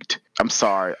rigged. I'm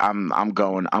sorry. I'm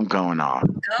going off.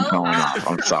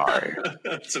 I'm sorry.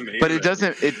 That's amazing. But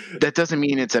that doesn't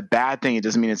mean it's a bad thing. It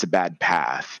doesn't mean it's a bad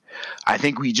path. I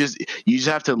think you just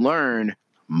have to learn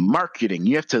marketing.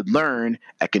 You have to learn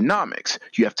economics.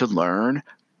 You have to learn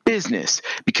business,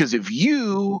 because if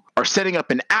you are setting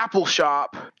up an apple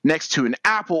shop next to an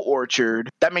apple orchard,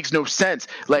 that makes no sense.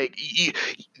 Like,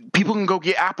 people can go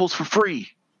get apples for free.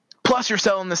 Plus, you're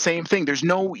selling the same thing. There's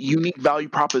no unique value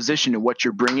proposition to what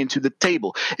you're bringing to the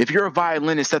table. If you're a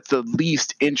violinist, that's the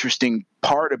least interesting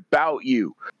part about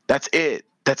you. That's it.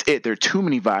 There are too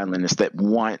many violinists that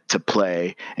want to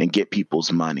play and get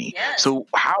people's money. Yes. So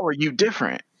how are you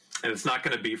different? And it's not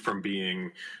going to be from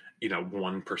being,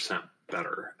 1%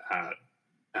 better at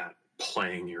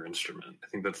playing your instrument. I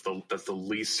think that's the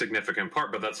least significant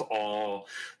part, but that's all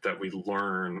that we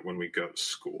learn when we go to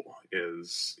school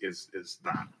is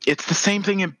that. It's the same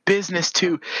thing in business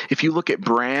too. If you look at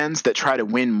brands that try to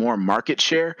win more market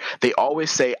share, they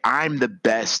always say, I'm the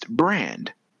best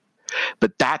brand.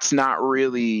 But that's not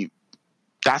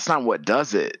what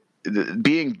does it.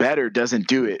 Being better doesn't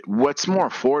do it. What's more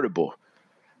affordable?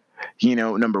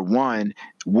 Number one,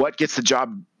 what gets the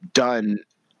job done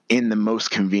in the most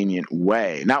convenient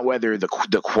way? Not whether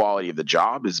the quality of the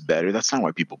job is better. That's not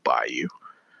why people buy you.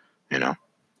 you know?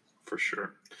 For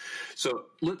sure. So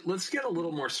let's get a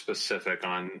little more specific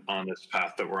on this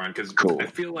path that we're on, because Cool. I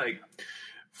feel like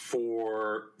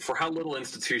for how little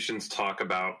institutions talk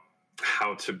about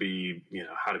how to be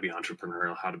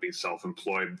entrepreneurial, how to be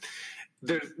self-employed,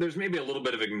 there's maybe a little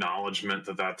bit of acknowledgement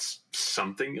that that's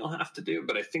something you'll have to do.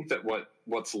 But I think that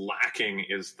what's lacking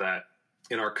is that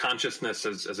in our consciousness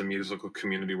as a musical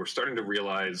community, we're starting to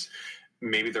realize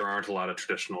maybe there aren't a lot of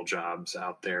traditional jobs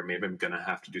out there. Maybe I'm going to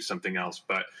have to do something else.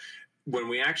 But when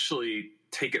we actually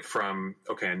take it from,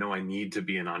 okay, I know I need to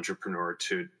be an entrepreneur,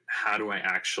 to how do I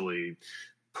actually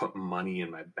put money in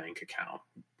my bank account?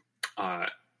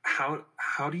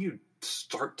 How do you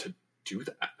start to do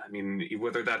that? I mean,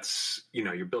 whether that's,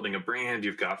 you're building a brand,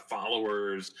 you've got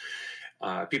followers,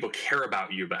 people care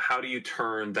about you, but how do you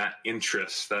turn that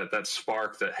interest, that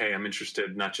spark that, hey, I'm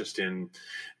interested not just in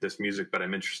this music, but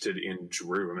I'm interested in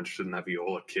Drew, I'm interested in that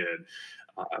viola kid.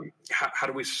 How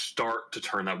do we start to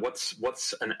turn that?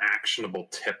 What's an actionable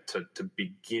tip to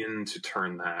begin to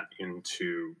turn that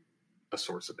into a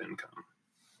source of income?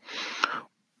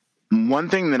 One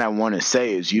thing that I want to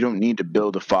say is you don't need to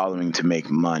build a following to make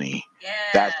money.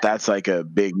 Yeah. That's like a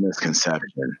big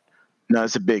misconception. No,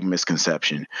 it's a big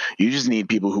misconception. You just need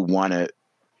people who want to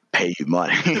pay you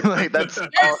money. Like that's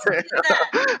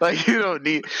like you don't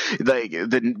need, like,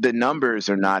 the numbers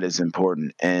are not as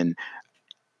important. And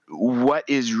what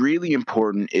is really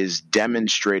important is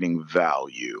demonstrating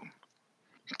value.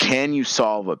 Can you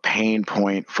solve a pain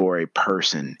point for a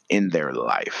person in their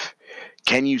life?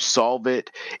 Can you solve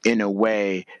it in a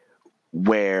way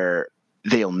where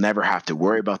they'll never have to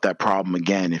worry about that problem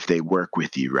again if they work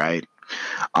with you, right?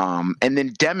 And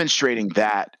then demonstrating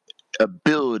that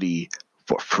ability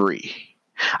for free.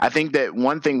 I think that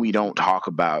one thing we don't talk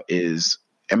about is,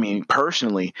 I mean,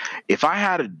 personally, if I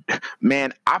had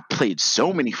I played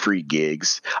so many free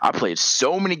gigs. I played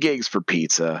so many gigs for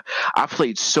pizza. I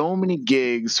played so many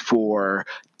gigs for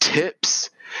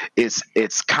tips.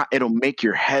 It'll make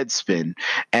your head spin.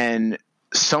 And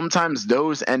sometimes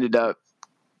those ended up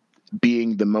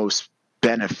being the most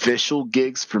beneficial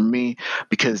gigs for me,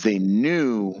 because they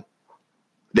knew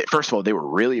that, first of all, they were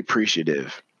really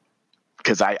appreciative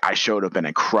because I showed up and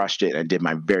I crushed it and I did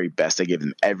my very best. I gave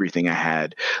them everything I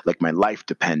had, like my life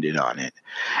depended on it.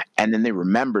 And then they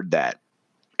remembered that.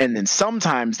 And then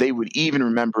sometimes they would even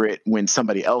remember it when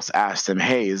somebody else asked them,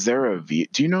 hey,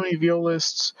 do you know any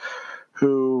violists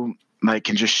who like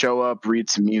can just show up, read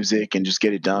some music and just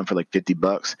get it done for like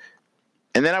 $50?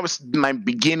 And then my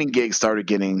beginning gig started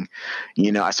getting,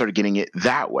 I started getting it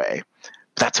that way.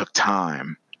 That took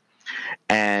time.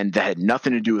 And that had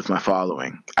nothing to do with my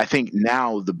following. I think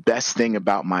now the best thing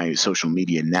about my social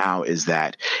media now is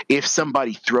that if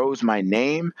somebody throws my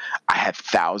name, I have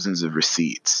thousands of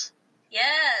receipts.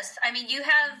 Yes. I mean, you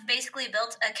have basically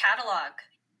built a catalog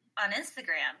on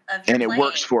Instagram of your and it playing.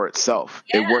 Works for itself.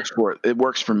 Yeah. It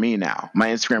works for me now. My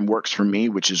Instagram works for me,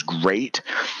 which is great.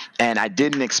 And I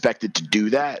didn't expect it to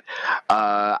do that.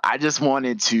 I just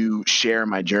wanted to share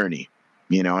my journey,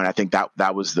 and I think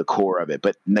that was the core of it.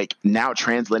 But like now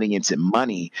translating into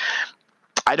money,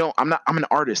 I'm an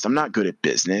artist. I'm not good at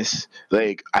business.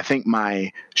 Like, I think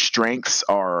my strengths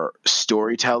are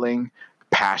storytelling,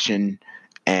 passion,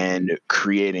 and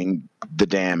creating the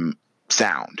damn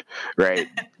sound, right?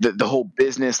 the whole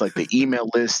business, like the email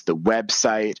list, the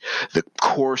website, the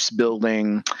course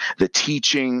building, the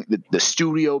teaching, the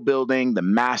studio building, the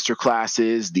master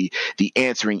classes, the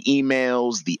answering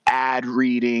emails, the ad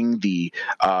reading, the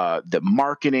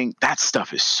marketing. That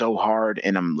stuff is so hard,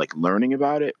 and I'm like learning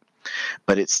about it,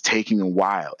 but it's taking a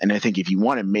while. And I think if you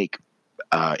want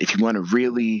to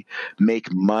really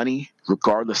make money,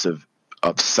 regardless of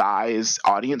size,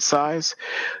 audience size,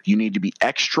 you need to be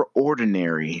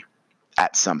extraordinary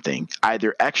at something,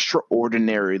 either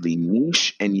extraordinarily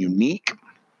niche and unique,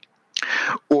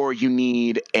 or you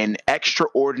need an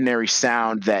extraordinary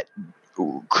sound that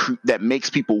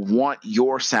makes people want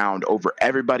your sound over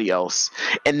everybody else.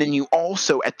 And then you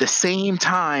also, at the same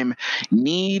time,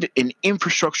 need an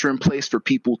infrastructure in place for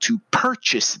people to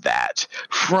purchase that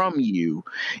from you,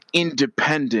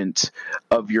 independent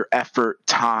of your effort,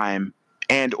 time,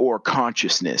 and or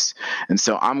consciousness. And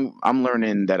so I'm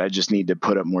learning that I just need to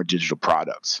put up more digital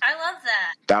products. I love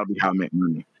that. That'll be how I make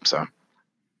money. So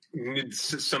you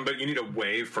need a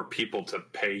way for people to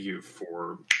pay you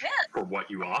for what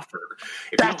you offer.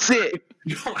 That's it.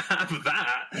 You don't have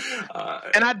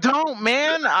that, and I don't,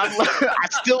 man.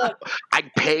 I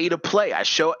pay to play. I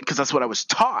show it because that's what I was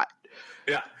taught.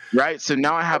 Yeah. Right. So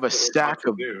now I have a stack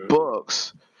of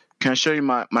books. Can I show you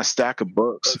my stack of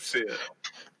books? Let's see it.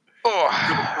 Oh.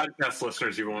 For the podcast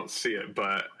listeners, you won't see it,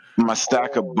 but My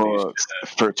stack of Holy books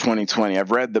shit. for 2020.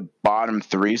 I've read the bottom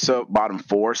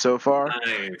 4 so far.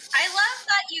 Nice. I love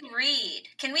that you read.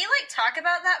 Can we talk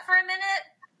about that for a minute?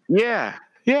 Yeah.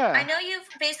 I know you've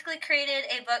basically created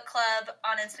a book club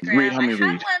on Instagram. Read, help me I had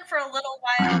read. one for a little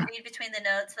while, read between the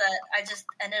notes, that I just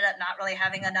ended up not really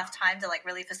having enough time to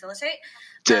really facilitate.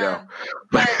 Ditto.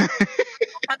 But on top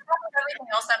of everything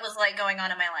else that was going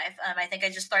on in my life, I think I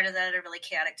just started that at a really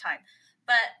chaotic time.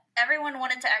 But everyone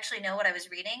wanted to actually know what I was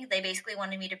reading. They basically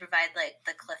wanted me to provide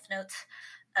the cliff notes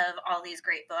of all these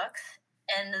great books.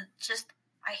 And just,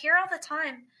 I hear all the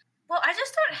time, well, I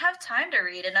just don't have time to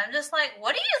read. And I'm just like,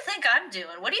 what do you think I'm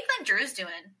doing? What do you think Drew's doing?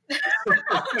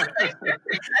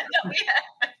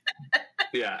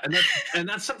 Yeah, and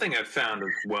that's something I've found as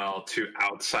well too,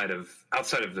 outside of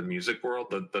the music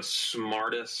world. The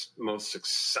smartest, most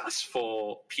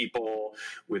successful people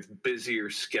with busier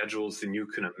schedules than you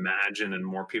can imagine, and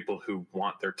more people who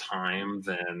want their time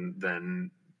than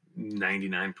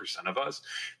 99% of us,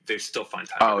 they still find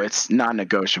time. Oh, it's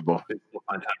non-negotiable. They still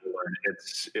find time to learn.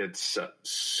 It's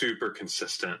super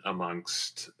consistent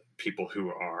amongst people who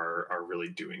are really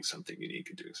doing something unique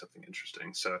and doing something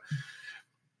interesting. So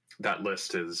that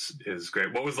list is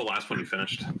great. What was the last one you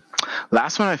finished?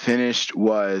 Last one I finished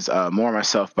was More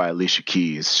Myself by Alicia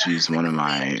Keys. She's one of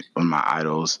my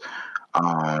idols.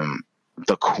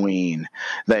 The Queen,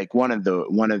 one of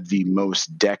the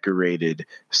most decorated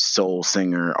soul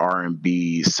singer,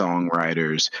 R&B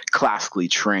songwriters, classically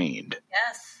trained.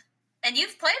 Yes, and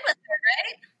you've played with her,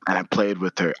 right? And I played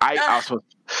with her. I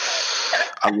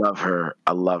love her.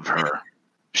 I love her.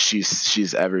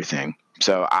 She's everything.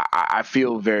 So I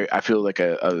feel like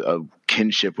a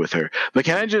kinship with her. But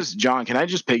John, can I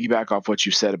just piggyback off what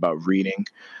you said about reading?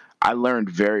 I learned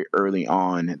very early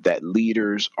on that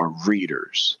leaders are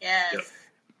readers. Yes. Yep.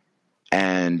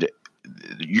 And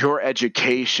your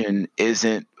education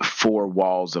isn't four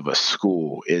walls of a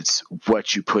school. It's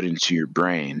what you put into your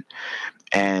brain.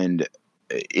 And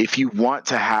if you want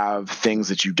to have things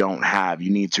that you don't have,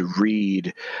 you need to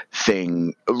read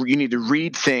things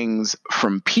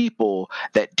from people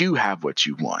that do have what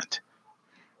you want.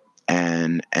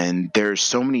 And there's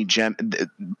so many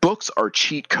books are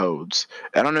cheat codes.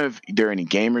 I don't know if there are any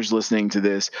gamers listening to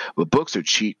this, but books are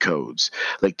cheat codes.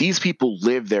 These people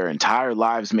live their entire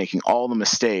lives making all the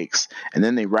mistakes, and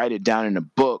then they write it down in a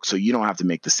book so you don't have to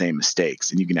make the same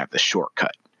mistakes and you can have the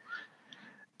shortcut.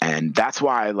 And that's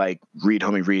why I read,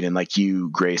 homie, read. And you,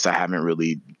 Grace, I haven't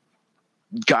really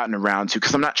gotten around to,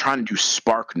 because I'm not trying to do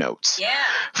spark notes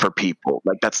for people.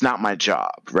 That's not my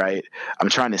job, right? I'm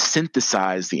trying to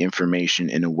synthesize the information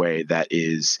in a way that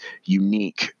is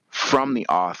unique from the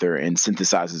author and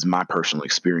synthesizes my personal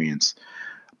experience.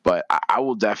 But I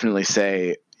will definitely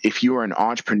say, if you are an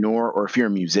entrepreneur or if you're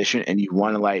a musician and you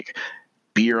want to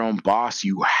be your own boss,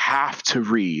 you have to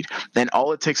read. And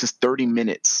all it takes is 30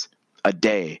 minutes a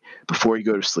day before you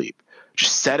go to sleep.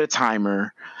 Just set a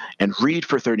timer and read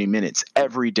for 30 minutes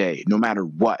every day, no matter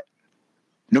what.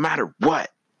 No matter what.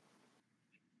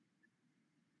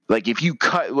 If you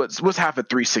cut, what's half of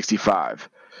 365?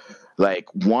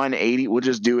 180, we'll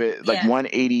just do it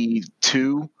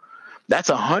 182. That's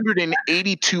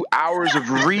 182 hours of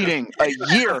reading a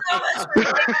year.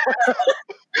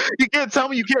 You can't tell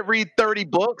me you can't read 30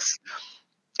 books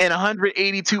in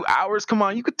 182 hours. Come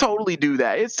on, you could totally do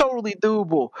that. It's totally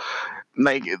doable.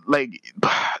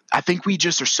 I think we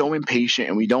just are so impatient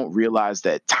and we don't realize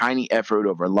that tiny effort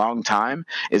over a long time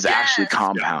is actually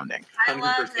compounding. I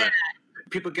love that.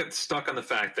 People get stuck on the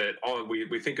fact that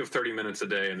we think of 30 minutes a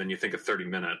day, and then you think of 30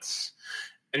 minutes,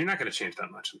 and you're not going to change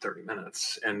that much in 30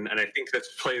 minutes. And I think this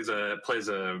plays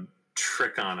a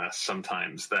trick on us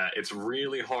sometimes, that it's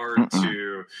really hard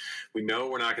we know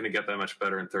we're not going to get that much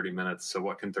better in 30 minutes. So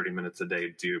what can 30 minutes a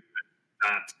day do?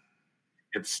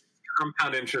 It's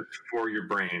compound interest for your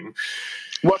brain.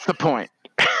 What's the point?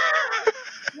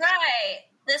 Right.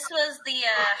 This was the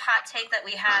hot take that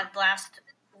we had last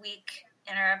week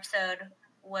in our episode,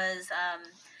 was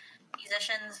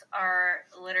musicians are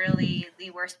literally the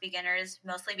worst beginners,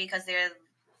 mostly because they're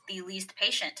the least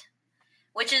patient.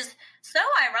 Which is so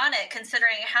ironic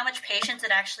considering how much patience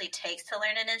it actually takes to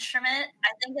learn an instrument.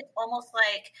 I think it's almost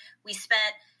like we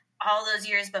spent all those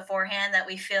years beforehand that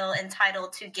we feel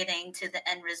entitled to getting to the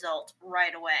end result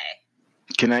right away.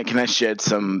 Can I shed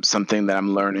something that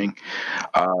I'm learning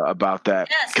about that?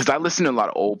 Yes. Because I listen to a lot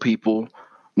of old people.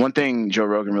 One thing Joe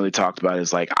Rogan really talked about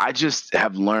is I just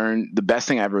have learned, the best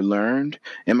thing I ever learned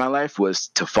in my life was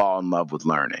to fall in love with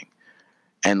learning.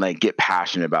 And get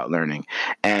passionate about learning.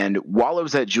 And while I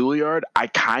was at Juilliard, I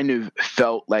kind of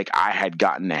felt like I had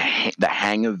gotten the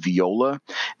hang of viola,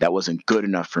 that wasn't good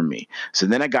enough for me. So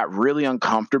then I got really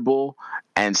uncomfortable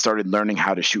and started learning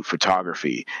how to shoot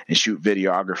photography and shoot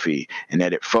videography and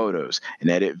edit photos and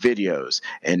edit videos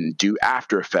and do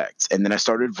After Effects. And then I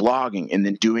started vlogging and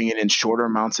then doing it in shorter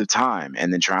amounts of time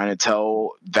and then trying to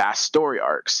tell vast story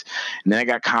arcs. And then I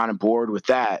got kind of bored with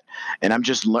that. And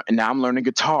now I'm learning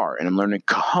guitar and I'm learning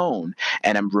cajon,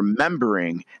 and I'm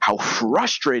remembering how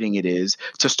frustrating it is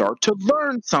to start to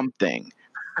learn something.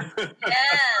 Yes.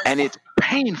 And it's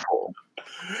painful.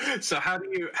 So how do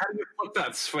you flip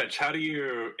that switch? How do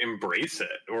you embrace it,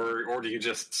 or do you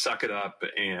just suck it up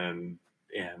and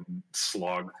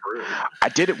slog through? I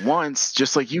did it once,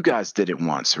 just like you guys did it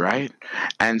once, right?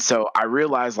 And so I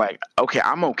realized, like, okay,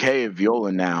 I'm okay at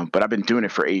viola now, but I've been doing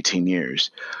it for 18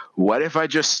 years. What if I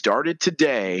just started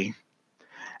today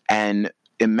and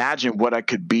imagine what I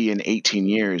could be in 18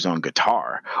 years on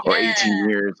guitar, or 18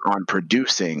 years on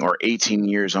producing, or 18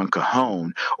 years on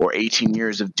cajon, or 18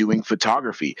 years of doing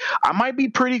photography. I might be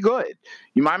pretty good.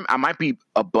 I might be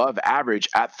above average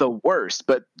at the worst,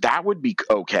 but that would be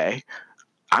okay.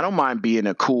 I don't mind being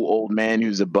a cool old man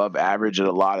who's above average at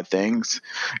a lot of things.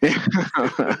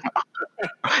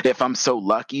 If I'm so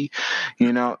lucky,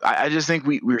 I just think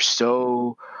we're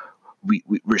so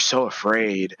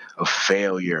afraid of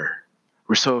failure.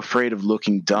 We're so afraid of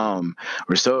looking dumb.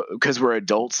 Because we're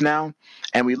adults now,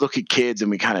 and we look at kids and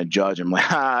we kind of judge them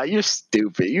like, you're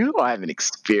stupid. You don't have an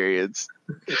experience.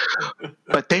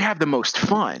 But they have the most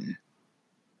fun.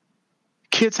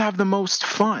 Kids have the most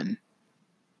fun.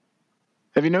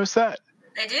 Have you noticed that?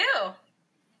 They do.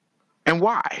 And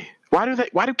why? Why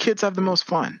do kids have the most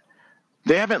fun?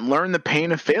 They haven't learned the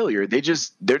pain of failure. They're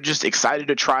just excited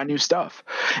to try new stuff.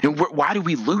 And why do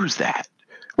we lose that?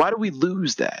 Why do we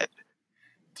lose that?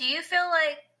 Do you feel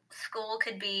like school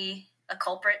could be a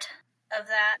culprit of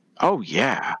that? Oh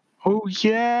yeah. What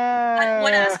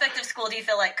aspect of school do you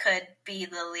feel like could be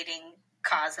the leading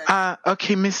cause of?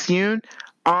 Okay, Miss Yoon.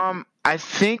 I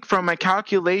think from my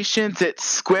calculations, it's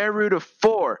square root of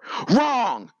 4.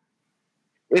 Wrong.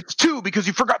 It's 2 because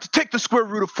you forgot to take the square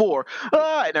root of 4.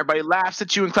 And everybody laughs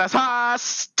at you in class.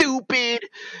 Stupid.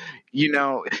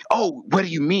 Oh, what do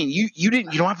you mean? You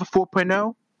don't have a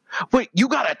 4.0? Wait, you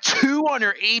got a 2 on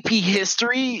your AP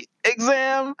history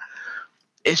exam?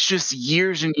 It's just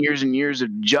years and years and years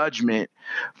of judgment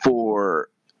for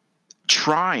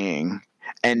trying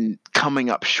and coming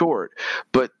up short.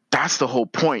 But that's the whole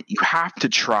point. You have to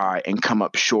try and come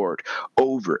up short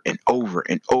over and over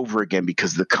and over again,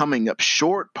 because the coming up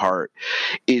short part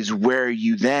is where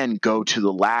you then go to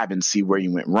the lab and see where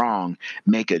you went wrong,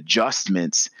 make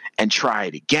adjustments, and try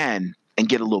it again and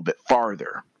get a little bit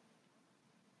farther.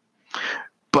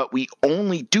 But we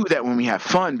only do that when we have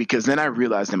fun, because then I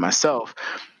realized in myself,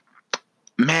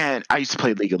 man, I used to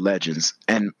play League of Legends,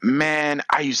 and man,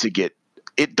 I used to get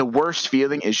it. The worst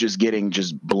feeling is just getting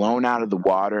blown out of the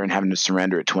water and having to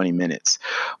surrender at 20 minutes.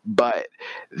 But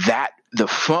the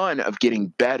fun of getting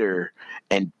better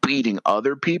and beating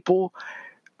other people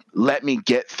let me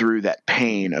get through that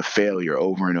pain of failure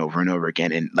over and over and over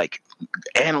again, and like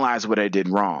analyze what I did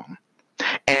wrong.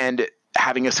 And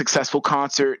having a successful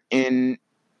concert in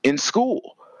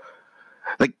school.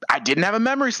 Like, I didn't have a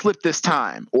memory slip this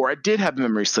time, or I did have a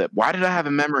memory slip. Why did I have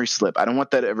a memory slip? I don't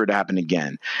want that ever to happen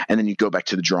again. And then you go back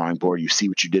to the drawing board, you see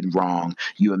what you did wrong,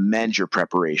 you amend your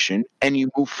preparation, and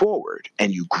you move forward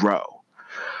and you grow.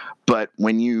 But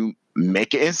when you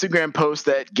make an Instagram post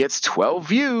that gets 12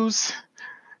 views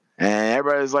and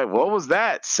everybody's like, what was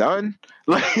that, son?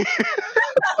 Like,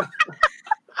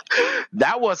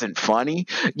 that wasn't funny.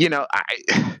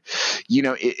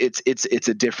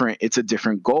 It's a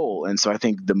different goal. And so I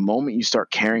think the moment you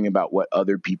start caring about what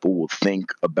other people will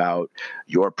think about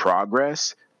your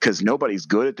progress, because nobody's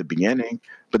good at the beginning,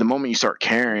 but the moment you start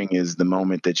caring is the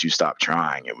moment that you stop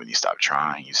trying. And when you stop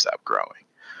trying, you stop growing.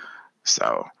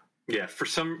 So yeah, for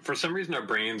some reason, our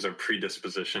brains are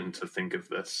predispositioned to think of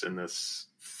this in this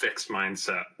fixed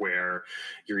mindset where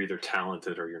you're either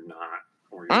talented or you're not.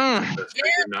 Or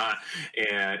you're not,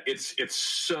 and it's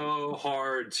so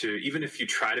hard to, even if you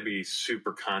try to be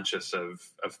super conscious of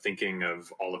thinking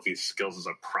of all of these skills as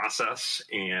a process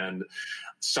and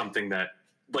something that,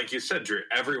 like you said, Drew,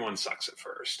 everyone sucks at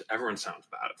first. Everyone sounds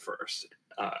bad at first.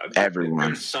 Everyone.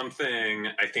 There's something,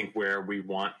 I think, where we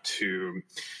want to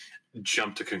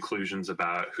jump to conclusions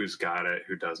about who's got it,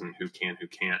 who doesn't, who can, who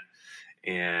can't,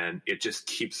 and it just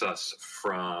keeps us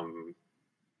from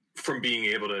being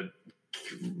able to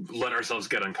let ourselves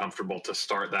get uncomfortable to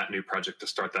start that new project, to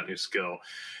start that new skill,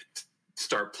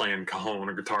 start playing cajon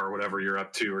or guitar or whatever you're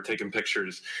up to, or taking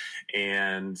pictures.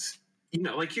 And,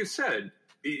 like you said,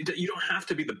 you don't have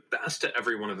to be the best at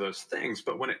every one of those things,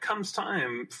 but when it comes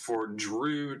time for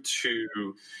Drew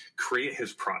to create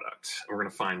his product, we're going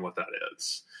to find what that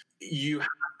is. You have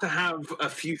to have a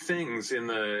few things in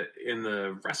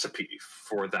the recipe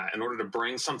for that in order to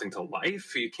bring something to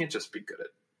life. You can't just be good at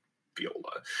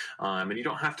viola, and you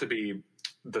don't have to be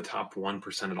the top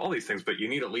 1% at all these things, but you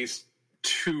need at least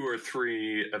 2 or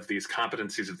 3 of these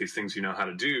competencies of these things you know how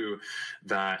to do,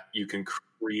 that you can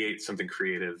create something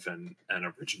creative and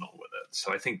original with it.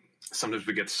 So I think sometimes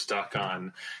we get stuck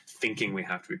on thinking we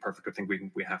have to be perfect or think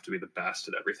we have to be the best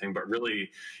at everything, but really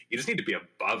you just need to be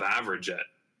above average at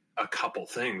a couple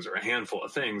things or a handful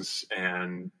of things,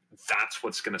 and that's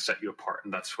what's going to set you apart,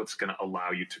 and that's what's going to allow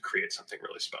you to create something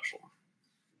really special.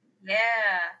 Yeah.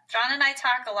 John and I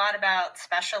talk a lot about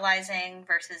specializing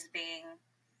versus being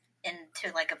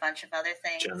into like a bunch of other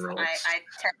things. I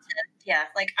tend to,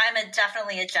 like I'm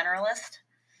definitely a generalist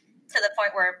to the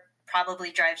point where it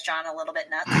probably drives John a little bit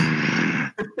nuts.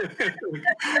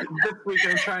 This week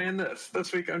I'm trying this.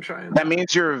 This week I'm trying that.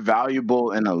 Means you're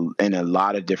valuable in a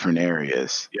lot of different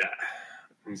areas. Yeah.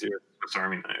 It means you're a Swiss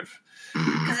Army knife.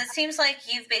 Because it seems like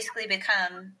you've basically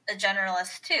become a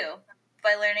generalist too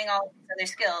by learning all these other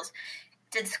skills.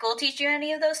 Did school teach you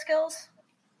any of those skills?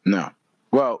 No.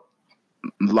 Well,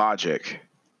 logic.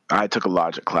 I took a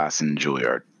logic class in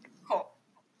Juilliard. Cool.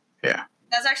 Yeah.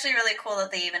 That's actually really cool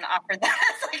that they even offered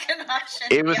that as like an option.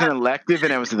 It was an elective,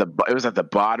 and it was at the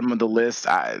bottom of the list.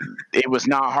 It was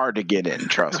not hard to get in.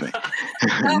 Trust me.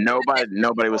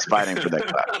 Nobody was fighting for that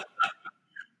class.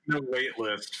 No wait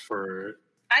list for.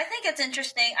 I think it's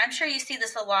interesting. I'm sure you see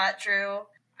this a lot, Drew.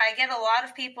 I get a lot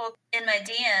of people in my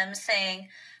DMs saying,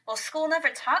 well, school never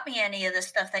taught me any of this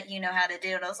stuff that you know how to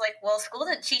do. And I was like, well, school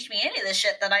didn't teach me any of this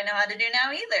shit that I know how to do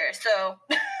now either. So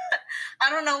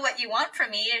I don't know what you want from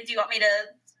me. Do you want me to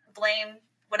blame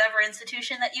whatever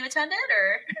institution that you attended,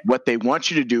 or? What they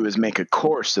want you to do is make a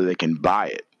course so they can buy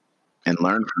it and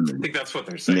learn from it. I think that's what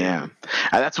they're saying. Yeah.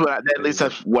 That's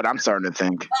what I'm starting to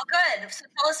think. Oh, good. So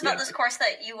tell us about this course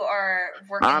that you are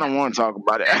working on. I don't want to talk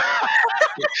about it.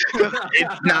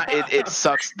 It's not. It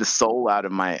sucks the soul out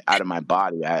of my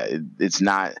body. It's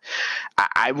not.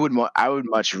 I would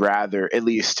much rather at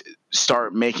least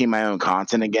start making my own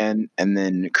content again, and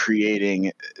then creating,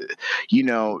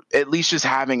 at least just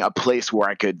having a place where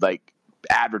I could like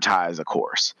advertise a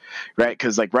course, right?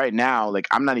 Because like right now, like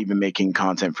I'm not even making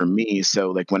content for me.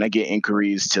 So like when I get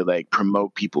inquiries to like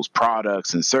promote people's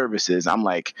products and services, I'm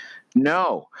like,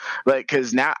 no, like,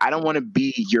 because now I don't want to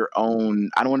be I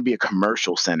don't want to be a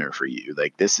commercial center for you.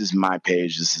 Like, this is my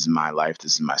page, this is my life,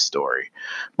 this is my story.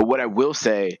 But what I will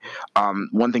say,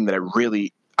 one thing that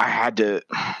I had to,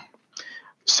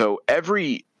 so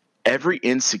every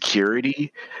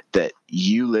insecurity that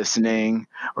you listening,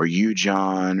 or you,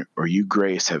 John, or you,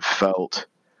 Grace, have felt,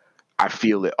 I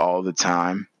feel it all the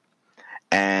time.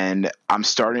 And I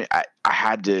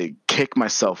had to kick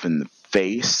myself in the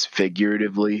face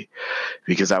figuratively,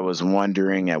 because I was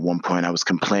wondering at one point, I was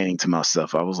complaining to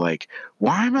myself. I was like,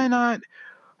 why am I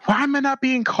not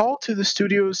being called to the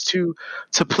studios to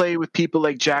play with people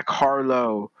like Jack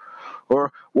Harlow?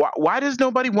 Or why does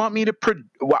nobody want me to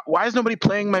why is nobody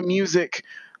playing my music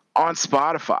on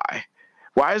Spotify?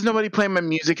 Why is nobody playing my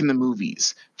music in the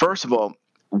movies? First of all,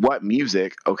 what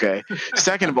music? Okay.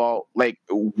 Second of all, like,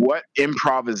 what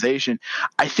improvisation?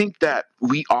 I think that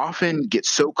we often get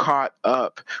so caught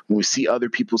up when we see other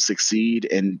people succeed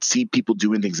and see people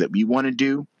doing things that we want to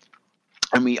do,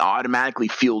 and we automatically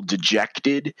feel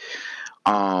dejected,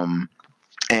 or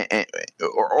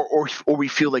we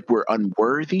feel like we're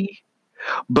unworthy.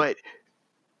 But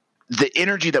the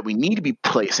energy that we need to be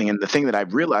placing, and the thing that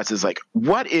I've realized is like,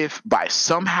 what if by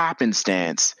some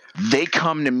happenstance they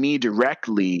come to me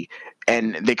directly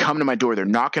and they come to my door, they're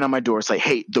knocking on my door. It's like,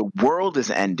 hey, the world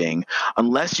is ending.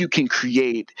 Unless you can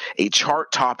create a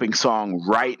chart topping song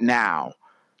right now,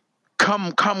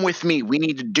 come with me. We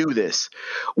need to do this.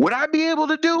 Would I be able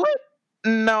to do it?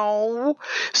 No.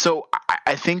 So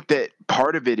I think that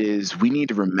part of it is we need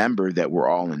to remember that we're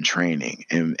all in training,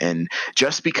 and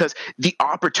just because the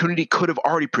opportunity could have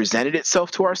already presented itself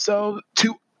to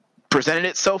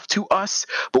us,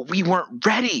 but we weren't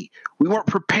ready. We weren't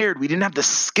prepared. We didn't have the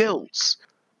skills.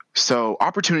 So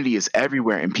opportunity is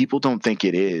everywhere, and people don't think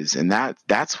it is. And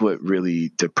that's what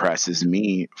really depresses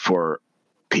me for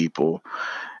people,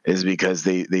 is because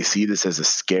they see this as a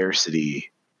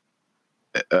scarcity,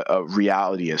 a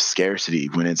reality of scarcity,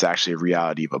 when it's actually a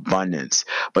reality of abundance.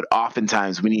 But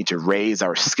oftentimes we need to raise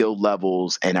our skill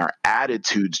levels and our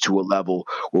attitudes to a level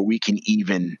where we can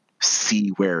even see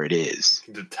where it is.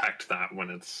 Detect that when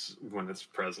it's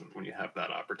present, when you have that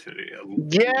opportunity.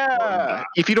 Yeah.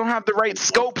 If you don't have the right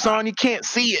scopes on, you can't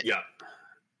see it.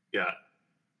 Yeah,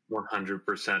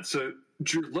 100%. So,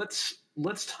 Drew, let's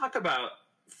talk about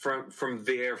from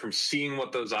there, from seeing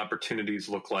what those opportunities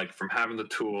look like, from having the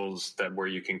tools that where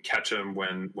you can catch them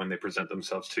when they present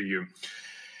themselves to you.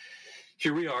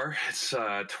 Here we are. It's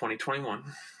 2021,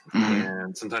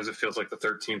 and sometimes it feels like the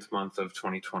 13th month of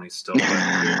 2020 still.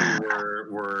 But maybe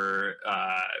we're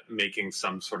making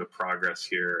some sort of progress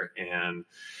here, and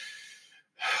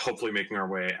hopefully making our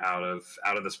way out of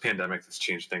this pandemic that's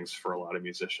changed things for a lot of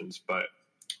musicians. But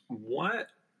what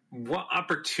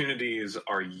opportunities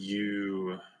are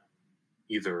you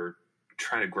either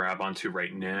trying to grab onto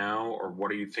right now, or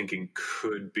what are you thinking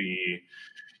could be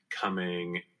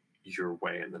coming your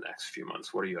way in the next few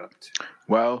months? What are you up to?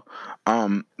 Well,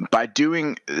 by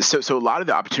doing so a lot of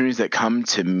the opportunities that come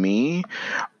to me,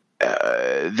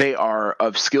 they are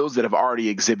of skills that have already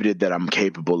exhibited that I'm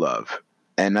capable of.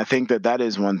 And I think that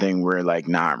is one thing we're like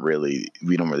we don't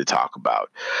really talk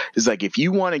about. It's like, if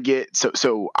you want to get,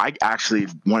 so I actually,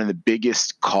 one of the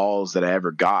biggest calls that I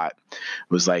ever got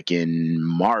was like in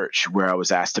March, where I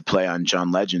was asked to play on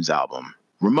John Legend's album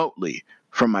remotely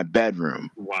from my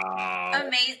bedroom. Wow.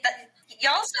 Amazing.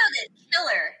 Y'all sounded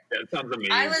killer. That sounds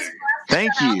amazing. I was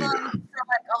Thank you. album for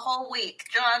like a whole week.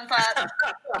 John thought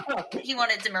he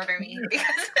wanted to murder me.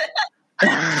 And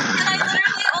I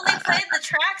literally only played the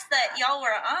tracks that y'all were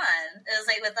on. It was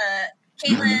like with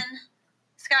Caitlin,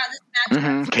 Scott,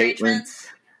 this arrangements.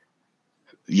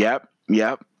 Yep.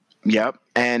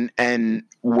 And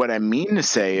what I mean to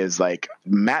say is, like,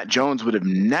 Matt Jones would have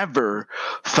never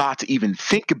thought to even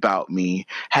think about me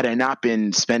had I not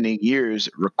been spending years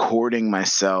recording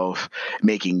myself,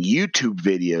 making YouTube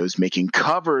videos, making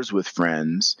covers with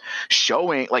friends,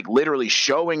 literally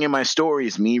showing in my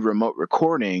stories me remote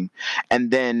recording,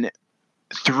 and then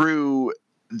through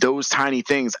those tiny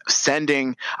things,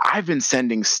 I've been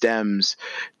sending stems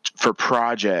for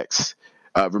projects,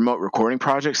 remote recording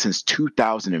projects, since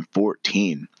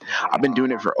 2014. I've been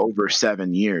doing it for over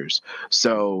 7 years.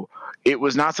 So it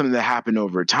was not something that happened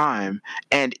over time.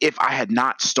 And if I had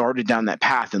not started down that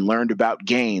path and learned about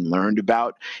gain, learned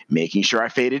about making sure I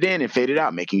faded in and faded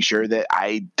out, making sure that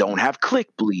I don't have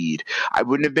click bleed, I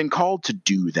wouldn't have been called to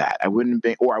do that. I would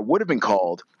have been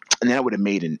called, and then I would have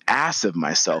made an ass of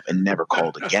myself and never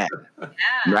called again.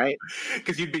 Right?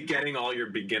 Because you'd be getting all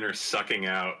your beginner sucking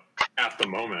out at the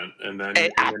moment, and then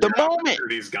the moment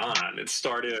opportunity's gone. It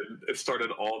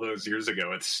started all those years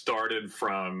ago. It started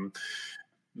from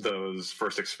those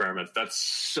first experiments. That's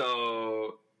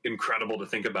so incredible to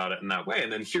think about it in that way.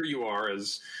 And then here you are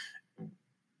as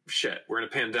shit. We're in a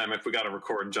pandemic. We got to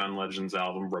record John Legend's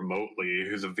album remotely.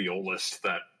 Who's a violist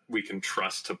that we can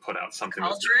trust to put out something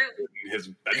in his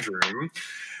bedroom?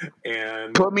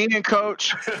 And put me in,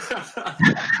 coach.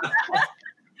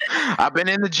 I've been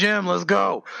in the gym. Let's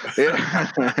go.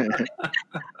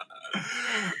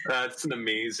 That's an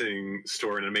amazing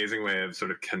story, an amazing way of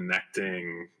sort of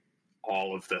connecting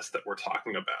all of this that we're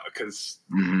talking about, because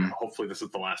hopefully this is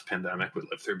the last pandemic we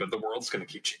live through, but the world's going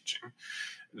to keep changing.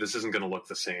 This isn't going to look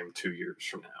the same 2 years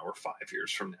from now or 5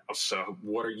 years from now. So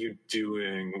what are you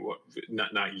doing?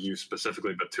 Not you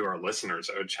specifically, but to our listeners,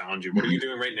 I would challenge you. What are you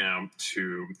doing right now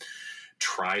to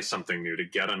try something new, to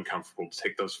get uncomfortable, to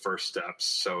take those first steps,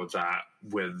 so that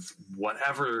with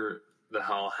whatever the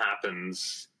hell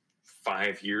happens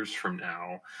 5 years from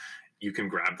now, you can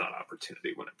grab that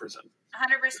opportunity when it presents?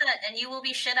 100%. And you will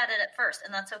be shit at it at first,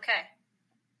 and that's okay.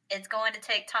 It's going to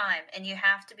take time, and you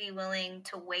have to be willing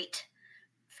to wait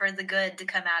for the good to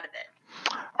come out of it.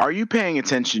 Are you paying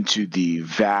attention to the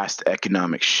vast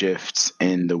economic shifts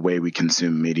in the way we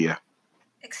consume media?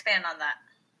 Expand on that.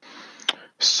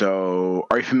 So,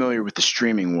 are you familiar with the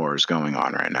streaming wars going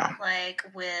on right now? Like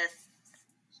with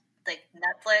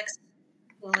Netflix,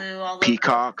 Hulu, all those.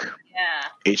 Peacock,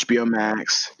 HBO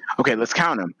Max. Okay, let's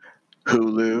count them.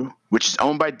 Hulu, which is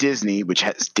owned by Disney, which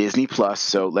has Disney Plus,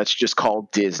 so let's just call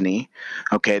Disney.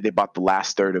 Okay, they bought the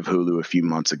last third of Hulu a few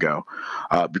months ago.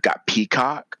 We've got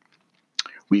Peacock.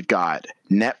 We've got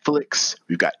Netflix.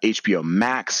 We've got HBO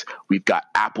Max. We've got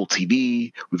Apple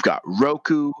TV. We've got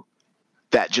Roku,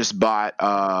 that just bought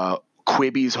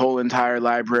Quibi's whole entire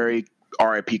library.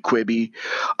 R.I.P. Quibi.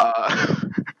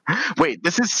 Wait,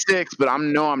 this is 6, but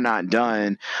I'm not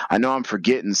done. I know I'm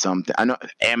forgetting something. I know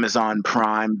Amazon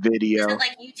Prime Video. Isn't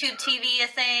like YouTube TV a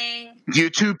thing?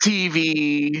 YouTube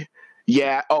TV.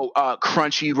 Yeah. Oh,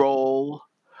 Crunchyroll.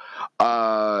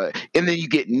 And then you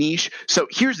get niche. So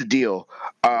here's the deal.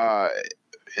 The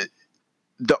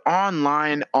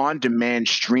online on-demand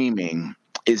streaming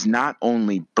is not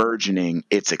only burgeoning,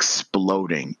 it's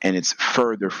exploding, and it's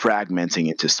further fragmenting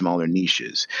into smaller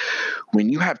niches. When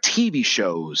you have TV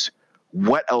shows,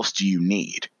 what else do you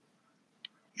need?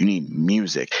 You need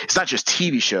music. It's not just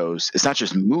TV shows. It's not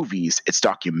just movies. It's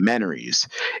documentaries.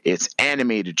 It's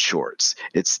animated shorts.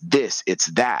 It's this. It's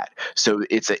that. So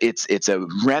it's a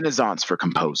renaissance for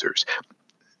composers.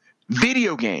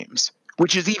 Video games,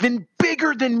 which is even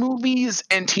bigger than movies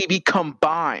and TV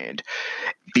combined.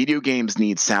 Video games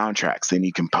need soundtracks. They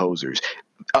need composers.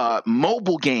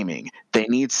 Mobile gaming, they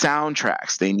need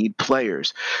soundtracks. They need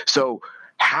players. So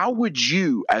how would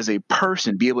you as a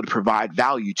person be able to provide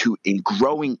value to a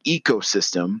growing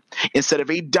ecosystem instead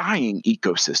of a dying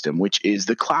ecosystem, which is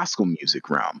the classical music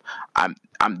realm?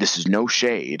 This is no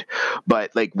shade,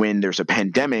 but like when there's a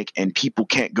pandemic and people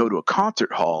can't go to a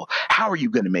concert hall, how are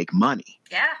you going to make money?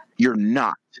 Yeah. You're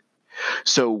not.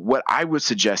 So what I would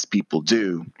suggest people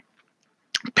do,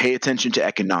 pay attention to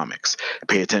economics,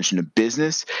 pay attention to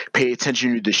business, pay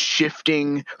attention to the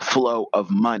shifting flow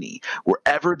of money.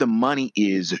 Wherever the money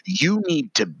is, you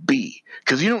need to be,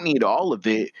 because you don't need all of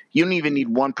it. You don't even need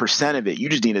 1% of it. You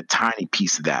just need a tiny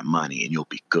piece of that money and you'll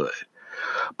be good.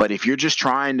 But if you're just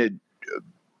trying to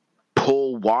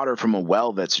pull water from a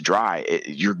well that's dry,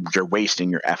 you're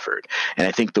wasting your effort. And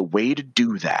I think the way to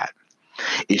do that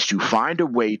is to find a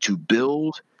way to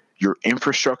build your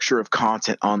infrastructure of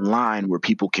content online where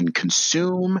people can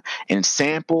consume and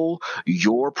sample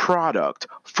your product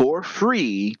for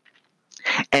free,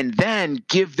 and then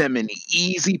give them an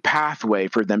easy pathway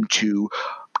for them to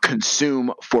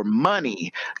consume for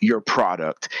money your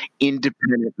product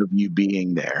independent of you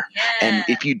being there. Yeah. And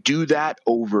if you do that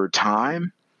over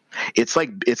time, it's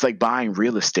like buying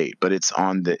real estate, but it's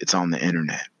on the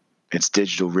internet. It's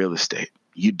digital real estate.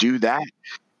 You do that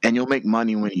and you'll make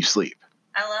money when you sleep.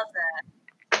 I love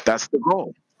that. That's the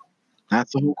goal.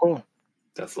 That's the whole goal.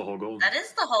 That's the whole goal. That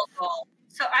is the whole goal.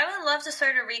 So I would love to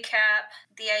sort of recap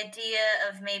the idea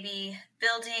of maybe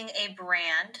building a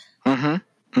brand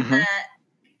that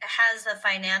has a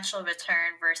financial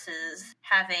return versus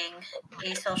having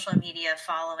a social media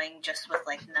following just with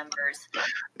like numbers.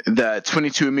 The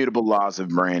 22 Immutable Laws of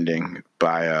Branding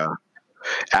by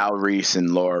Al Ries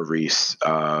and Laura Ries.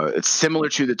 It's similar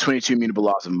to the 22 Immutable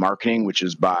Laws of Marketing, which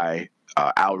is by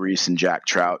Al Ries and Jack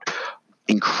Trout.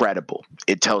 Incredible.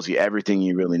 It tells you everything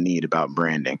you really need about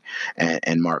branding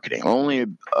and marketing. Only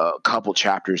a couple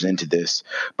chapters into this,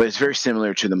 but it's very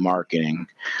similar to the marketing.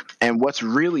 And what's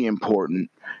really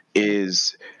important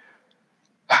is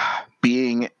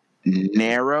being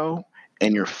narrow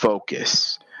in your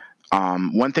focus.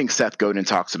 One thing Seth Godin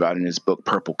talks about in his book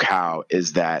Purple Cow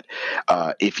is that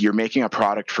if you're making a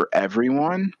product for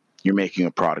everyone, you're making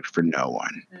a product for no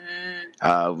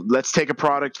one. Let's take a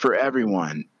product for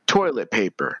everyone. Toilet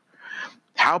paper.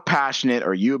 How passionate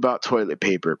are you about toilet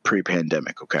paper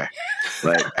pre-pandemic? Okay,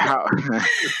 like how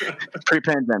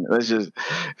pre-pandemic? Let's just.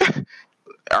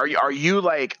 Are you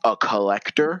like a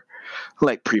collector?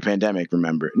 Like pre-pandemic,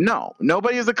 remember? No,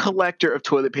 nobody is a collector of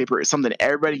toilet paper. It's something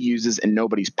everybody uses and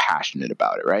nobody's passionate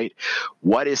about it, right?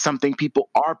 What is something people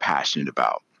are passionate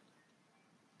about?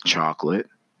 Chocolate.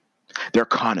 They're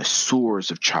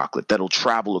connoisseurs of chocolate that'll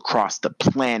travel across the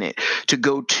planet to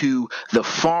go to the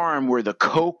farm where the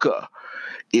coca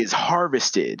is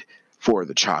harvested for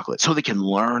the chocolate so they can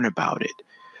learn about it.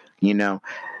 You know,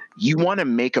 you want to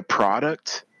make a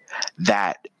product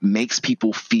that makes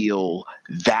people feel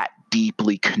that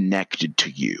deeply connected to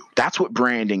you. That's what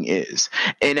branding is.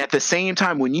 And at the same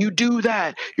time, when you do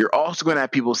that, you're also going to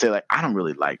have people say, like, I don't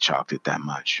really like chocolate that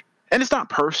much. And it's not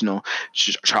personal.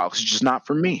 Chocolate's just not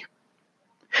for me.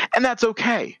 And that's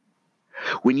okay.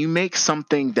 When you make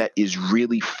something that is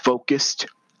really focused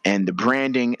and the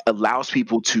branding allows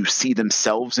people to see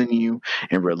themselves in you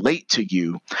and relate to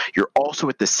you, you're also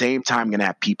at the same time going to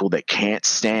have people that can't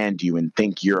stand you and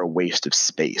think you're a waste of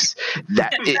space.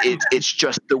 That it's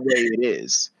just the way it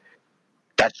is.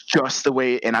 That's just the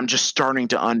way. And I'm just starting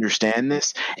to understand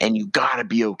this, and you got to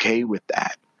be okay with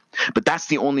that. But that's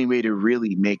the only way to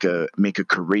really make a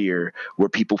career where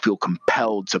people feel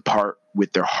compelled to part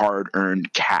with their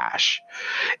hard-earned cash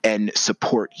and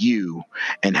support you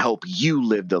and help you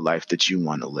live the life that you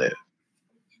want to live.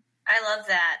 I love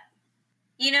that.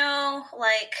 You know,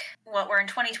 like, what, we're in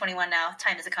 2021 now.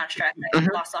 Time is a construct. I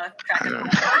lost all track of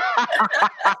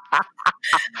that.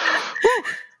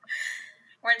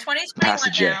 We're in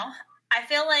 2021 now. I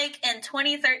feel like in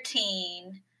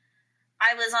 2013...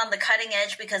 I was on the cutting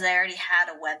edge because I already had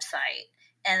a website.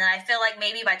 And I feel like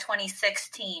maybe by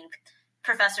 2016,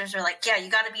 professors are like, yeah, you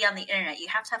got to be on the internet. You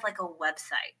have to have like a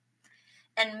website.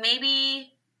 And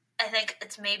maybe I think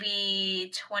it's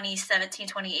maybe 2017,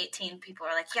 2018, people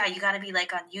are like, yeah, you got to be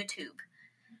like on YouTube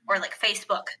or like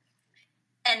Facebook.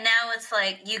 And now it's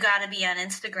like, you got to be on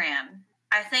Instagram.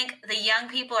 I think the young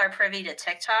people are privy to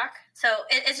TikTok. So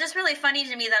it's just really funny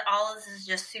to me that all of this is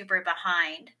just super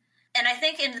behind. And I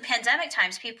think in the pandemic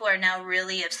times, people are now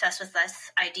really obsessed with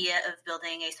this idea of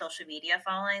building a social media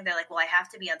following. They're like, well, I have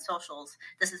to be on socials.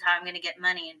 This is how I'm going to get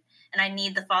money. And I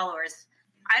need the followers.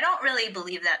 I don't really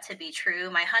believe that to be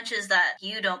true. My hunch is that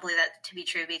you don't believe that to be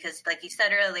true because, like you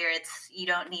said earlier, you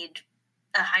don't need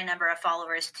a high number of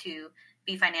followers to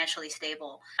be financially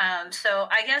stable. So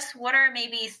I guess what are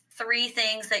maybe 3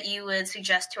 things that you would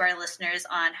suggest to our listeners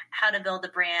on how to build a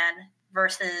brand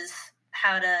versus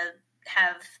how to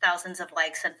have thousands of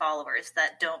likes and followers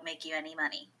that don't make you any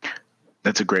money?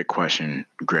 That's a great question,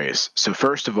 Grace. So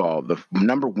first of all, the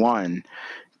number 1,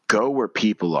 go where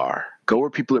people are. Go where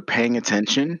people are paying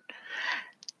attention.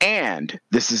 And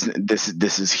this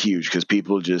is huge because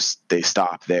people they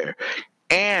stop there.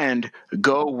 And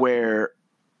go where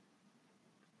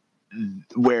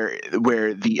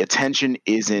the attention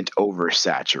isn't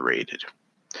oversaturated.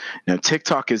 Now,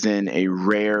 TikTok is in a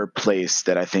rare place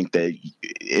that I think that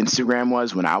Instagram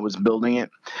was when I was building it,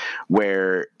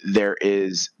 where there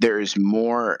is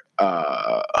more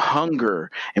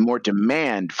hunger and more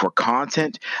demand for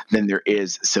content than there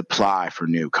is supply for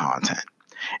new content.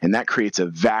 And that creates a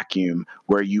vacuum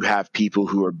where you have people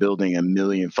who are building 1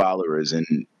 million followers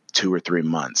in 2 or 3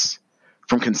 months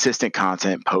from consistent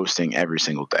content posting every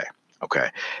single day. Okay,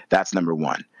 that's number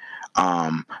 1.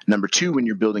 Number 2, when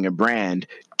you're building a brand,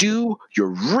 do your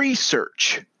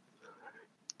research.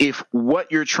 If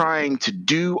what you're trying to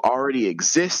do already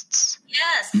exists,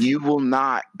 yes, you will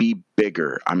not be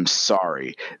bigger. I'm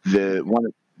sorry.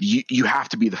 You have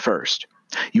to be the first.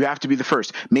 You have to be the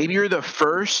first. Maybe you're the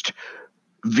first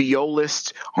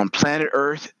violist on planet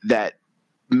Earth that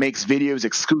makes videos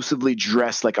exclusively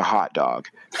dressed like a hot dog.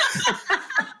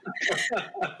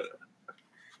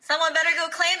 Someone better go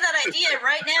claim that idea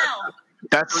right now.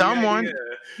 That's someone,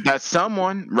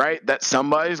 right? That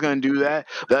somebody's going to do that.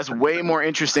 That's way more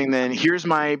interesting than here's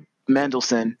my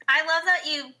Mendelssohn. I love that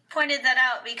you pointed that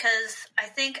out because I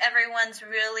think everyone's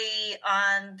really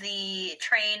on the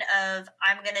train of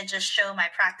I'm going to just show my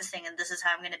practicing and this is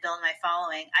how I'm going to build my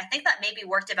following. I think that maybe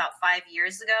worked about 5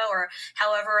 years ago or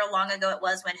however long ago it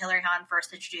was when Hillary Hahn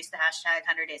first introduced the hashtag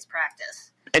 100 Days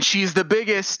Practice. And she's the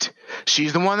biggest.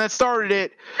 She's the one that started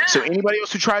it. Yeah. So anybody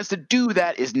else who tries to do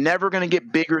that is never going to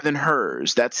get bigger than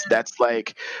hers. That's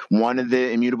like one of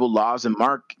the immutable laws of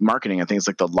marketing. I think it's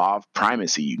like the law of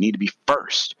primacy. You need to be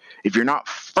first. If you're not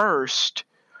first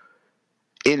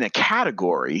in a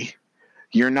category,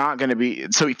 you're not going to be.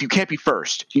 So if you can't be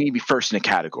first, you need to be first in a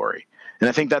category. And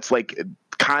I think that's like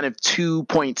kind of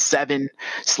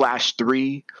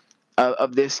 2.7/3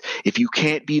 of this. If you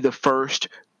can't be the first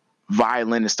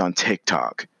violinist on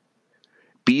TikTok,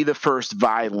 be the first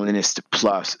violinist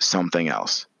plus something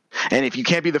else. And if you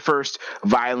can't be the first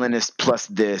violinist plus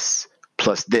this,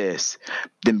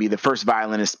 then be the first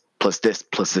violinist plus this,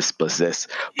 plus this, plus this,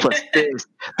 plus this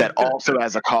that also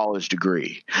has a college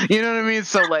degree. You know what I mean?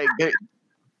 So like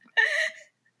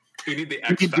you need the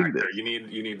X factor. You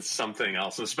need something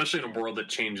else, and especially in a world that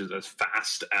changes as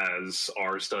fast as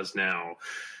ours does now.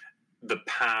 The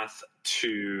path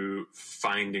to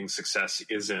finding success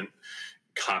isn't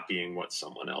copying what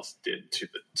someone else did to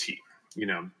the T. You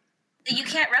know, you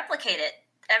can't replicate it.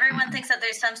 Everyone thinks that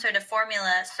there's some sort of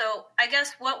formula. So I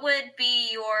guess what would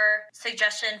be your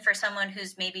suggestion for someone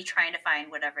who's maybe trying to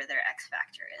find whatever their X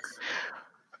factor is?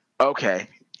 Okay,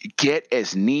 get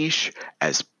as niche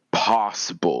as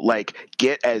possible. Like,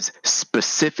 get as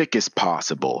specific as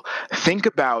possible. Think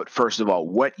about, first of all,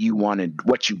 what you want to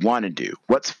do.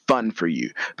 What's fun for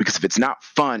you? Because if it's not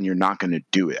fun, you're not going to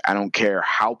do it. I don't care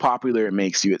how popular it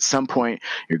makes you. At some point,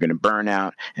 you're going to burn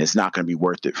out, and it's not going to be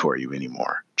worth it for you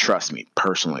anymore. Trust me,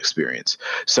 personal experience.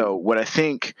 So what I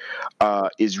think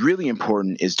is really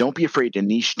important is don't be afraid to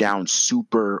niche down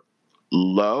super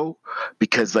low,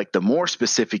 because like the more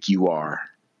specific you are,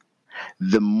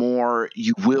 the more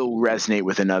you will resonate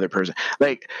with another person.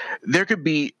 Like there could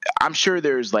be, I'm sure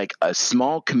there's like a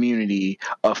small community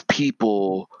of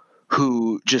people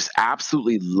who just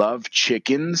absolutely love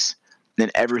chickens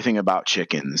and everything about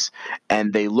chickens.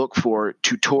 And they look for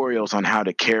tutorials on how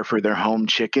to care for their home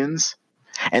chickens.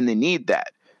 And they need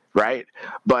that, right?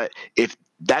 But if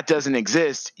that doesn't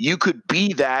exist, you could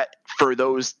be that for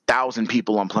those 1,000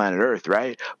 people on planet Earth,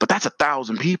 right? But that's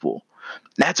 1,000 people.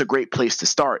 That's a great place to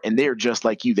start. And they're just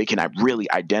like you. They can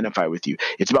really identify with you.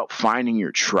 It's about finding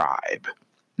your tribe.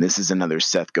 This is another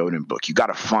Seth Godin book. You got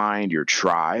to find your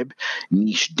tribe,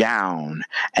 niche down,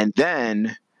 and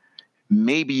then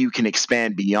maybe you can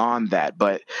expand beyond that.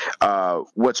 But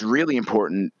what's really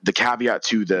important, the caveat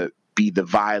to be the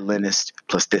violinist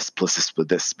plus this, plus this, plus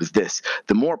this, plus this.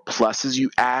 The more pluses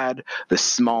you add, the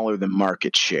smaller the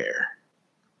market share.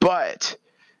 But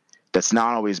that's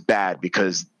not always bad,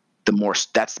 because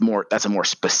that's a more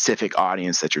specific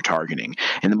audience that you're targeting.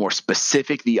 And the more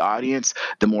specific the audience,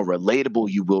 the more relatable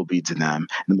you will be to them.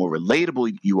 And the more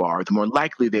relatable you are, the more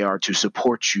likely they are to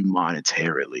support you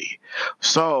monetarily.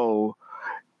 So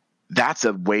that's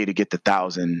a way to get the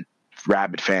 1,000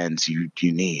 rabid fans you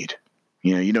need.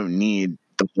 You don't need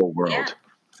the whole world. Yeah.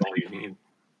 That's all you need.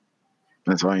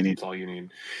 That's all you need. That's all you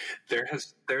need.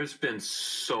 There's been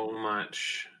so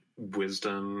much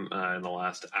wisdom in the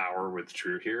last hour with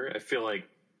Drew here. I feel like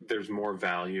there's more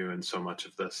value in so much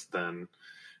of this than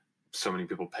so many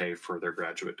people pay for their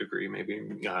graduate degree. Maybe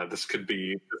this is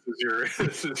your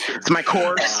it's my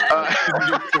course.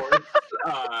 Your course.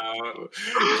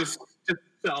 Just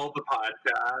sell the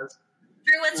podcast.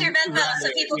 Drew, what's your Venmo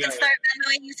so people can start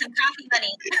Venmoing you some coffee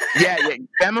money? Yeah.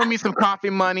 Venmo me some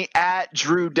coffee money at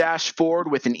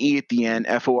Drew-Ford with an E at the end,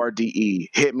 FORDE.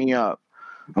 Hit me up.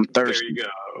 I'm thirsty. There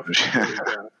you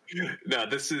go. No,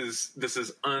 this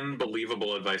is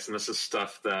unbelievable advice, and this is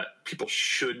stuff that people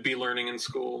should be learning in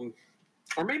school.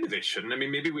 Or maybe they shouldn't. I mean,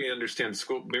 maybe we understand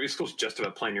school. Maybe school's just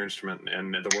about playing your instrument,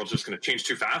 and the world's just going to change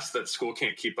too fast that school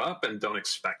can't keep up, and don't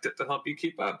expect it to help you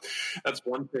keep up. That's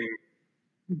one thing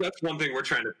we're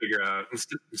trying to figure out.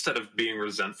 Instead of being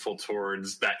resentful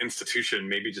towards that institution,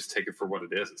 maybe just take it for what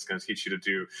it is. It's going to teach you to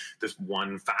do this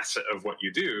one facet of what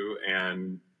you do,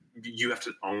 and you have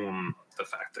to own the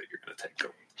fact that you're going to take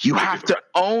it. You have to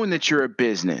own that you're a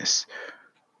business.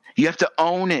 You have to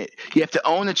own it. You have to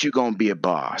own that you're going to be a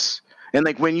boss. And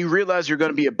like when you realize you're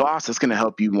going to be a boss, that's going to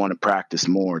help you want to practice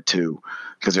more too.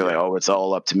 Because you're like, oh, it's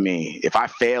all up to me. If I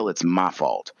fail, it's my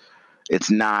fault.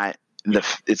 It's not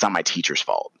my teacher's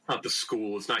fault. It's not the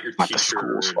school. It's not your Not teacher. the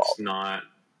school's fault.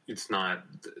 It's not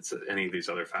any of these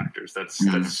other factors. That's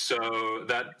so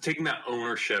that taking that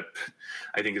ownership,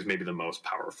 I think, is maybe the most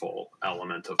powerful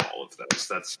element of all of this.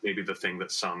 That's maybe the thing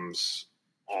that sums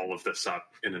all of this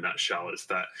up in a nutshell, is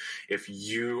that if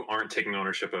you aren't taking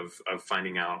ownership of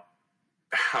finding out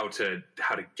how to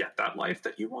get that life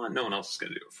that you want, no one else is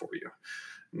going to do it for you.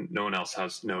 No one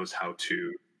else knows how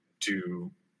to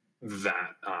do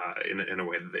that in a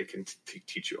way that they can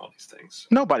teach you all these things.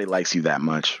 Nobody likes you that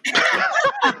much.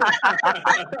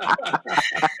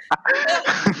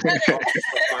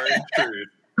 Hard truth.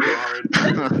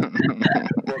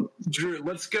 Well, Drew,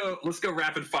 let's go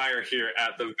rapid fire here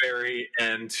at the very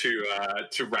end to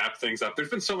wrap things up. There's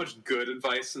been so much good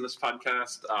advice in this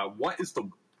podcast. What is the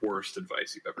worst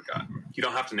advice you've ever gotten? You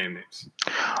don't have to name names.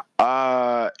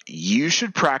 You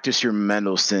should practice your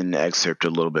Mendelssohn excerpt a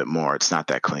little bit more. It's not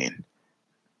that clean.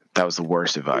 That was the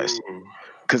worst advice.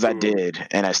 Because I did,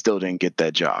 and I still didn't get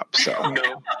that job. So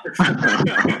no.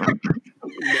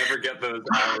 Never get those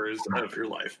hours of your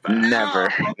life back.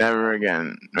 Never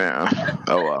again. Yeah.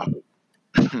 Oh well.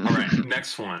 All right,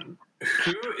 next one.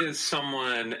 Who is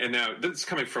someone, and now this is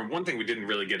coming from one thing we didn't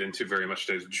really get into very much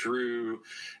today, is Drew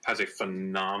has a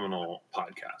phenomenal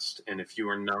podcast. And if you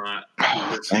are not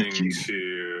listening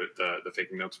to the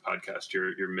Faking Notes podcast,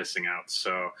 you're missing out.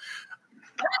 So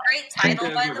what a great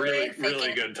title, by the way.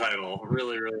 Really good title.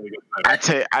 Really, really good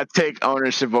title. I take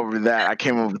ownership over that. I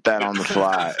came up with that on the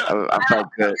fly. I felt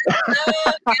good. So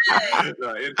good.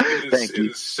 No, it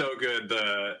is so good.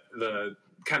 The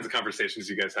kinds of conversations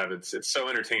you guys have, it's so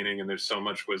entertaining, and there's so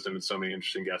much wisdom and so many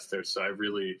interesting guests there. So I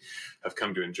really have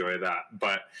come to enjoy that.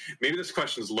 But maybe this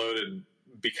question is loaded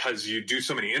because you do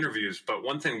so many interviews. But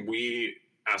one thing we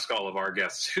ask all of our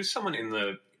guests: who's someone in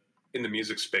the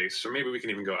music space, or maybe we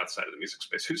can even go outside of the music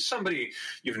space, who's somebody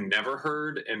you've never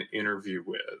heard an interview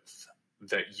with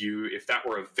that you, if that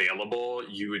were available,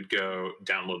 you would go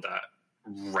download that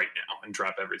right now and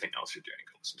drop everything else you're doing,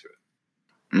 go listen to it?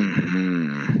 Mm-hmm.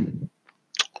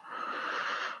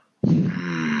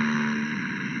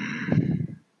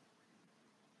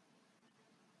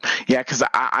 Yeah, because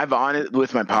I've on it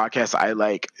with my podcast. I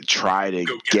like try to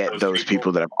get those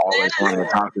people that I've always wanted to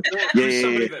talk to. Who's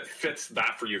somebody that fits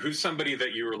that for you? Who's somebody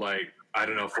that you were like, I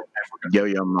don't know, forever?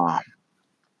 Yo-Yo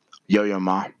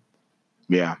Ma.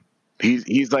 Yeah,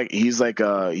 he's like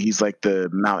the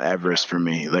Mount Everest for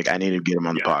me. Like I need to get him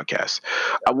on the podcast.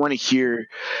 I want to hear.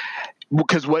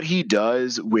 because what he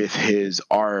does with his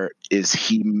art is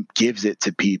he gives it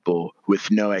to people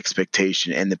with no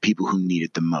expectation and the people who need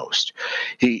it the most.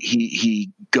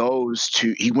 He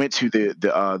went to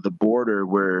the border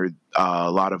where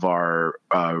a lot of our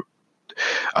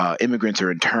immigrants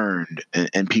are interned,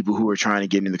 and people who are trying to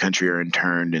get into the country are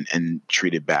interned and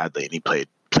treated badly, and he played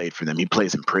for them. He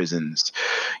plays in prisons.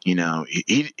 He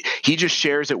just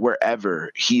shares it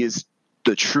wherever. He is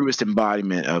the truest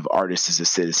embodiment of artist as a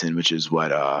citizen, which is what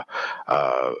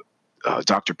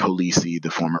Dr. Polisi, the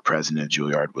former president of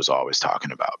Juilliard, was always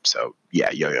talking about. So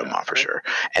yeah, Yo-Yo Ma for sure.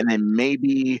 And then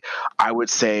maybe I would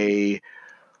say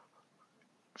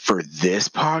for this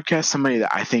podcast, somebody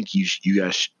that I think you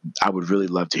guys, I would really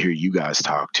love to hear you guys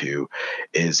talk to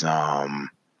is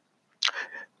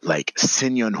like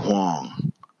Sinyon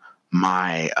Huang.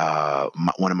 My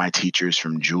one of my teachers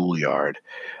from Juilliard,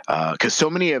 because so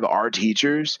many of our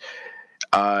teachers,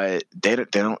 they've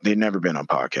never been on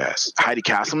podcasts. Heidi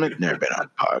Castleman never been on a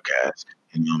podcast.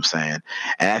 You know what I'm saying?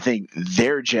 And I think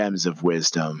they're gems of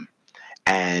wisdom,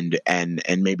 and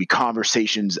maybe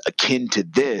conversations akin to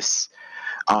this,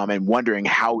 and wondering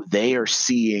how they are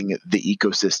seeing the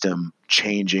ecosystem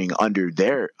changing under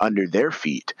their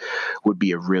feet would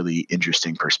be a really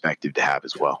interesting perspective to have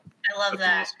as well. I love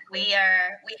that. We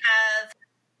have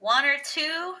one or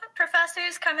two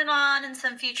professors coming on in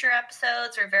some future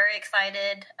episodes. We're very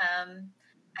excited.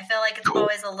 I feel like it's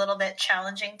always a little bit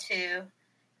challenging to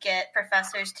get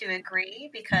professors to agree,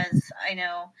 because I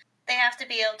know they have to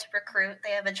be able to recruit.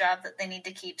 They have a job that they need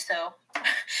to keep. So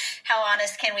how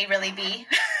honest can we really be?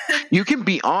 You can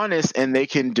be honest and they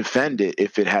can defend it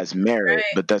if it has merit, right.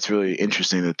 But that's really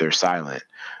interesting that they're silent.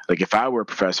 Like if I were a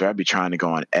professor, I'd be trying to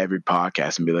go on every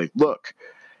podcast and be like, look,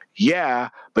 yeah,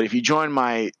 but if you join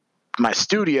my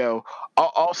studio,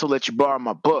 I'll also let you borrow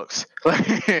my books.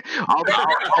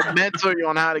 I'll mentor you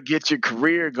on how to get your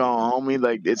career going, homie.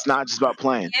 Like it's not just about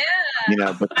playing.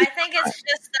 Yeah. But I think it's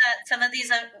just that some of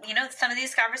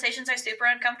these conversations are super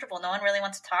uncomfortable. No one really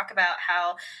wants to talk about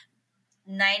how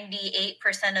 98%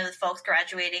 of the folks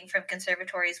graduating from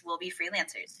conservatories will be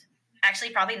freelancers.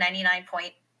 Actually, probably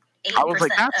 99.8%. I was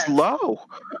like, that's low.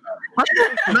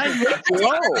 98's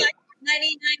low.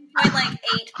 99.8%.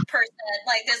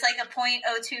 Like there's like a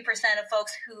 0.02% of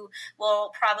folks who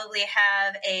will probably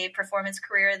have a performance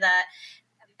career that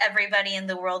everybody in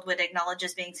the world would acknowledge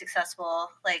as being successful,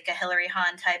 like a Hilary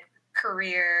Hahn type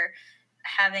career,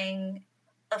 having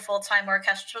a full-time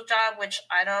orchestral job, which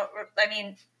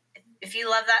if you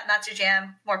love that and that's your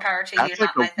jam, more power to you. That's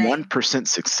like a 1%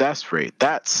 success rate.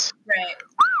 That's right.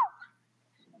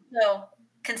 So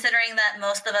considering that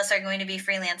most of us are going to be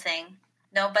freelancing,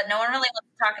 but no one really wants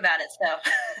to talk about it. So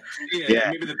yeah,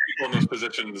 maybe the people in those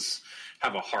positions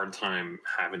have a hard time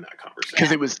having that conversation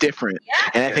because it was different,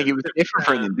 and I think it was different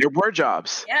for them. There were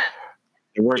jobs. Yeah.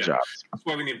 There were jobs. That's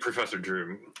why we need Professor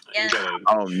Drew. Yeah.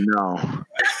 Oh no!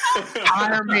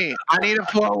 Hire me. I need a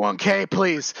 401k,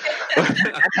 please.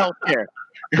 Healthcare.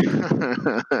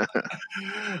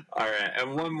 All right,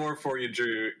 and one more for you,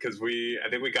 Drew, because I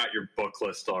think we got your book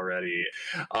list already.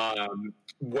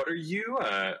 What are you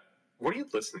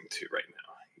listening to right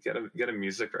now? You got a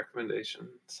music recommendation?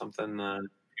 Something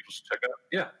people should check out?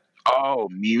 Yeah. Oh,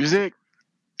 music.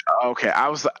 Okay,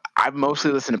 I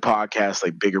mostly listen to podcasts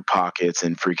like Bigger Pockets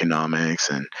and Freakonomics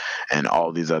and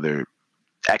all these other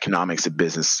economics and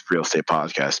business real estate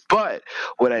podcasts. But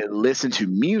what I listen to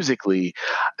musically,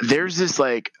 there's this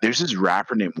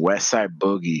rapper named Westside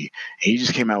Boogie. He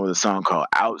just came out with a song called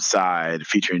Outside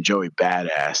featuring Joey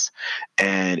Badass,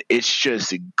 and it's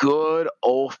just good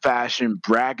old-fashioned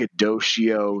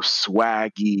braggadocio,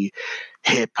 swaggy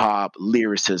hip-hop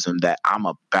lyricism that I'm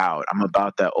about. I'm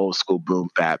about that old school boom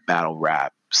bap battle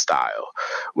rap style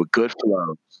with good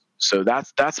flow. So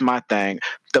that's my thing.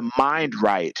 The Mind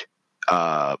Right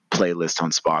playlist on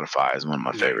Spotify is one of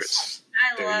my favorites.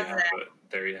 I love that.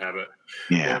 There you have it.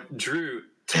 Yeah. Well, Drew,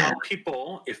 tell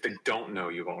people if they don't know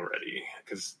you already,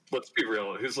 because let's be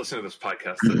real, who's listening to this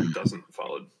podcast that doesn't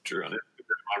follow Drew on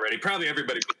Instagram already? Probably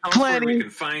everybody. Where we can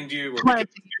find you, where we can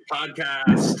find your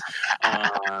podcast,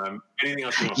 anything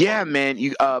else you want to Yeah, man.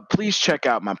 You please check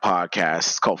out my podcast.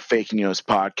 It's called Fake News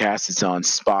Podcast. It's on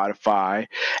Spotify,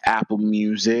 Apple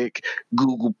Music,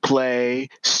 Google Play,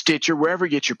 Stitcher, wherever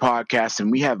you get your podcasts.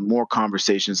 And we have more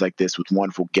conversations like this with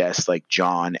wonderful guests like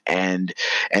John and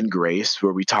Grace,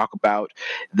 where we talk about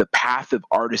the path of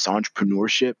artist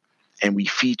entrepreneurship. And we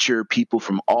feature people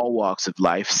from all walks of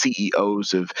life,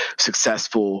 CEOs of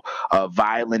successful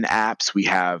violin apps. We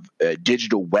have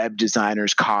digital web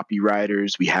designers,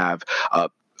 copywriters. We have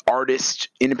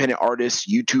independent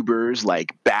artists, YouTubers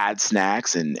like Bad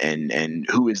Snacks and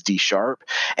Who is D Sharp,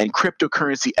 and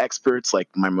cryptocurrency experts like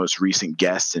my most recent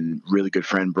guest and really good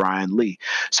friend Brian Lee.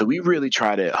 So we really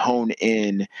try to hone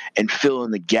in and fill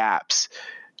in the gaps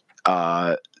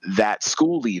that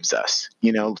school leaves us,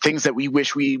 things that we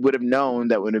wish we would have known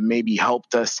that would have maybe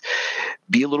helped us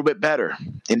be a little bit better,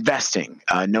 investing,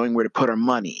 knowing where to put our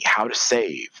money, how to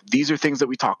save. These are things that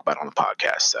we talk about on the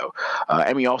podcast. So,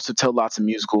 and we also tell lots of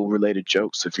musical related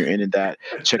jokes. So if you're into that,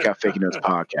 check out Faking Notes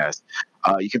Podcast.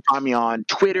 You can find me on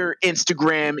Twitter,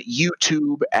 Instagram,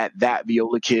 YouTube at That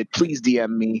Viola Kid. Please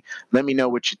DM me. Let me know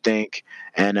what you think,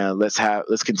 and let's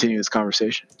continue this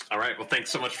conversation. All right. Well, thanks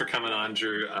so much for coming on,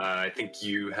 Drew. I think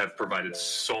you have provided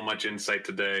so much insight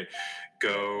today.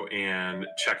 Go and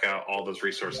check out all those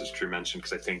resources Drew mentioned,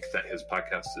 because I think that his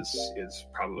podcast is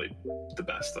probably the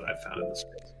best that I've found in the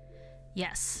space.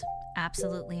 Yes,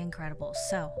 absolutely incredible.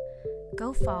 So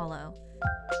go follow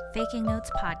Faking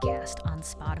Notes Podcast on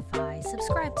Spotify,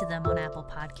 subscribe to them on Apple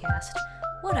Podcast,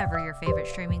 whatever your favorite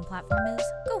streaming platform is,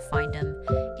 go find them.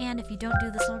 And if you don't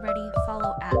do this already,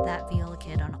 follow at That Viola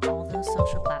Kid on all those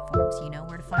social platforms. You know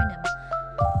where to find him.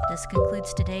 This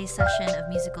concludes today's session of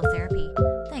musical therapy.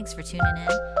 Thanks for tuning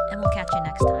in, and we'll catch you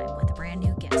next time with a brand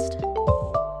new guest.